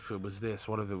 oh, what if it was this,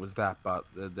 what if it was that, but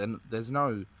then there's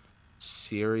no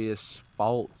serious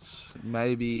faults.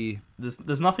 Maybe,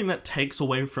 There's nothing that takes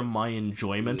away from my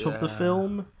enjoyment of the yeah.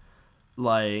 film.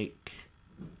 Like,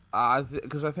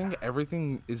 Because I think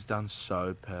everything is done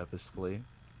so purposefully.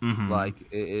 mm-hmm, Like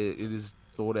it is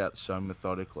thought out so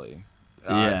methodically.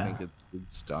 I yeah, think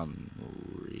it's done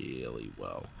really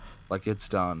well. Like it's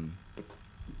done.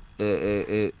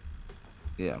 It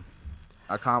yeah.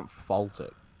 I can't fault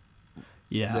it.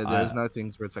 yeah, There's no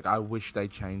things where it's like I wish they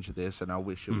changed this and I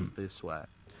wish it was mm, this way.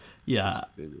 yeah.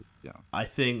 Yeah. I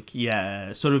think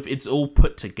yeah, sort of it's all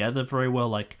put together very well.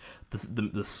 Like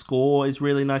the score is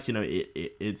really nice.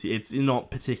 It's not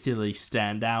particularly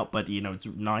stand out, but it's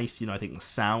nice. I think the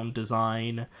sound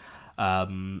design,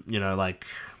 like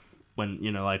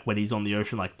when he's on the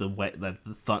ocean, like the wet, the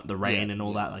Yeah, rain and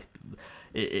all yeah, that, like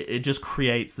it just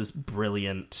creates this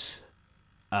brilliant,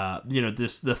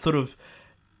 this the sort of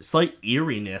slight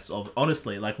eeriness of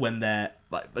honestly like when they're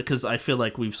like because I feel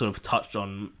like we've sort of touched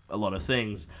on a lot of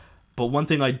things, but one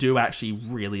thing I do actually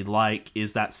really like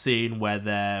is that scene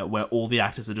where all the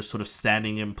actors are just sort of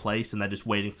standing in place and they're just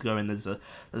waiting to go and there's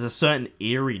a certain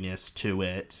eeriness to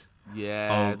it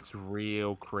yeah. of It's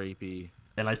real creepy.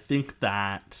 and I think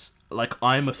that like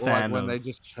I'm a Or like fan when of they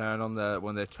just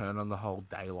when they turn on the whole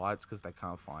daylights because they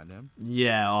can't find him,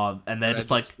 yeah and they're and they just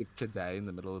just like skip to day in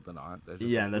the middle of the night. They're just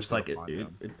yeah like, and they're we've just got to like find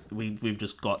him. we've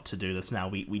just got to do this now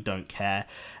we don't care.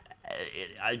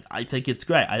 I think it's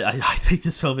great. I think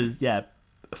this film is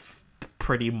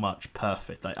pretty much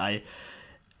perfect. I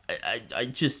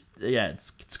just yeah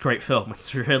it's a great film.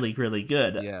 It's really really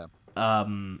good. Yeah, yeah.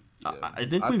 I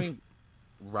think I we've think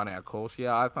run our course.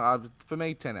 Yeah, for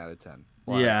me, 10 out of 10.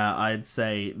 Like, yeah I'd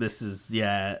say this is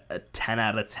a 10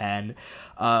 out of 10.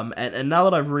 And now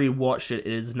that I've rewatched it,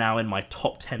 it is now in my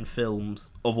top 10 films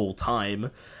of all time.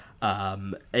 It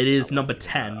I is like number to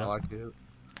hear that. I 10 like to hear.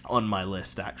 on my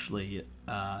list actually.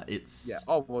 Yeah. It's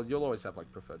Oh well, you'll always have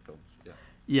like preferred films. Yeah.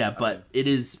 yeah, I but mean, it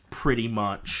is pretty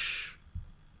much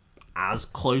as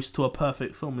close to a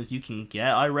perfect film as you can get.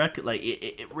 I reckon. Like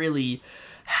it really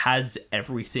has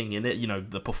everything in it.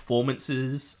 The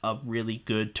performances are really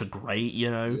good to great.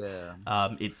 yeah.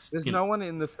 It's There's no one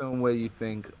in the film where you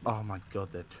think, oh my god,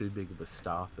 they're too big of a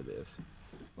star for this.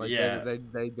 Like yeah,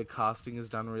 the casting is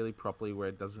done really properly where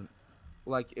it doesn't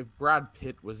like if Brad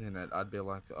Pitt was in it, I'd be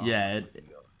like, oh my yeah, fucking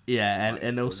god. yeah, and Like if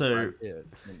and it was Brad also Pitt,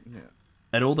 then, yeah,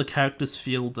 and all the characters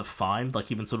feel defined.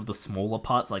 Like even sort of the smaller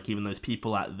parts, like even those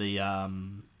people at the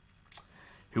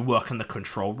who work in the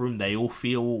control room, they all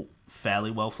feel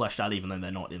fairly well fleshed out, even though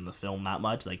they're not in the film that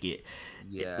much. Like the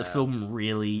yeah, film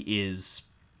really is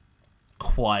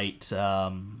quite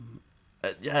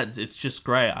yeah it's just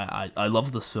great. I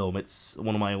love this film. It's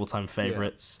one of my all-time yeah,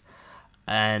 favorites,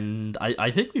 and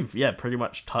I think we've pretty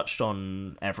much touched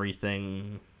on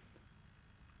everything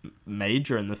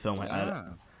major in the film.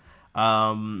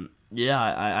 yeah.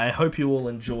 I hope you all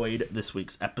enjoyed this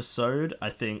week's episode. I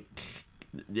think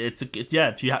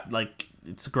if you have like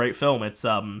it's a great film. It's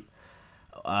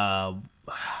uh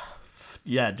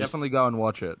just Definitely go and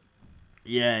watch it.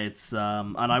 it's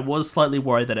and I was slightly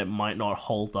worried that it might not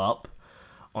hold up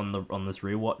on this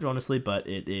rewatch, honestly, but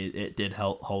it did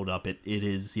hold up. It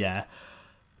is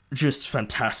just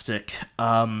fantastic.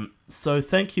 So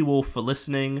thank you all for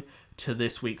listening to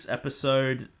this week's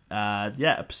episode.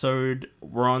 Episode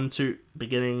we're on to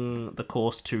beginning the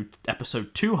course to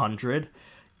episode 200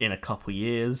 in a couple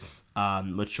years,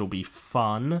 which will be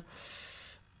fun.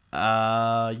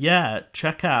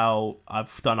 Check out.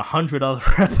 I've done 100 other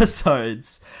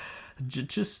episodes.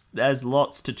 Just there's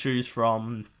lots to choose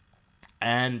from.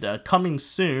 And coming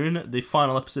soon, the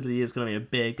final episode of the year is going to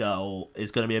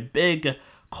be a big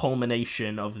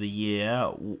culmination of the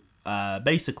year.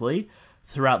 Basically,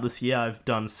 throughout this year, I've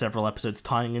done several episodes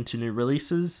tying into new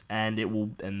releases, and that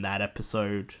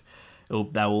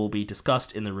will be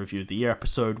discussed in the review of the year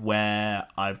episode, where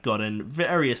I've gotten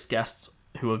various guests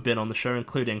who have been on the show,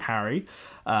 including Harry,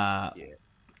 uh, Yeah.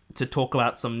 to talk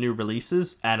about some new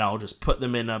releases, and I'll just put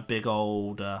them in a big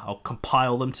old. I'll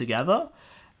compile them together,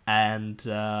 and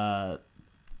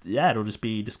yeah, it'll just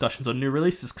be discussions on new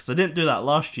releases because I didn't do that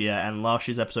last year, and last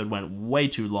year's episode went way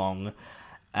too long.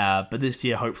 But this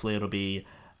year, hopefully, it'll be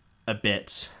a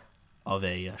bit of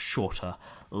a shorter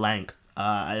length.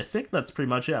 I think that's pretty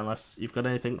much it, unless you've got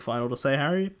anything final to say,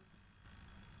 Harry.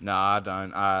 No, I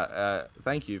don't.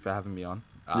 Thank you for having me on.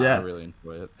 I Yeah, really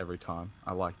enjoy it every time.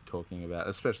 I like talking about,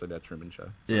 especially about Truman Show.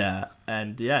 So yeah,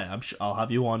 and yeah, I'm sure I'll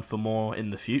have you on for more in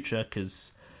the future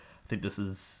because I think this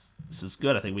is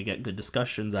good. I think we get good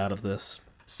discussions out of this.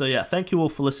 So yeah, thank you all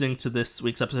for listening to this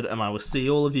week's episode, and I will see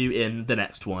all of you in the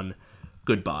next one.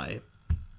 Goodbye.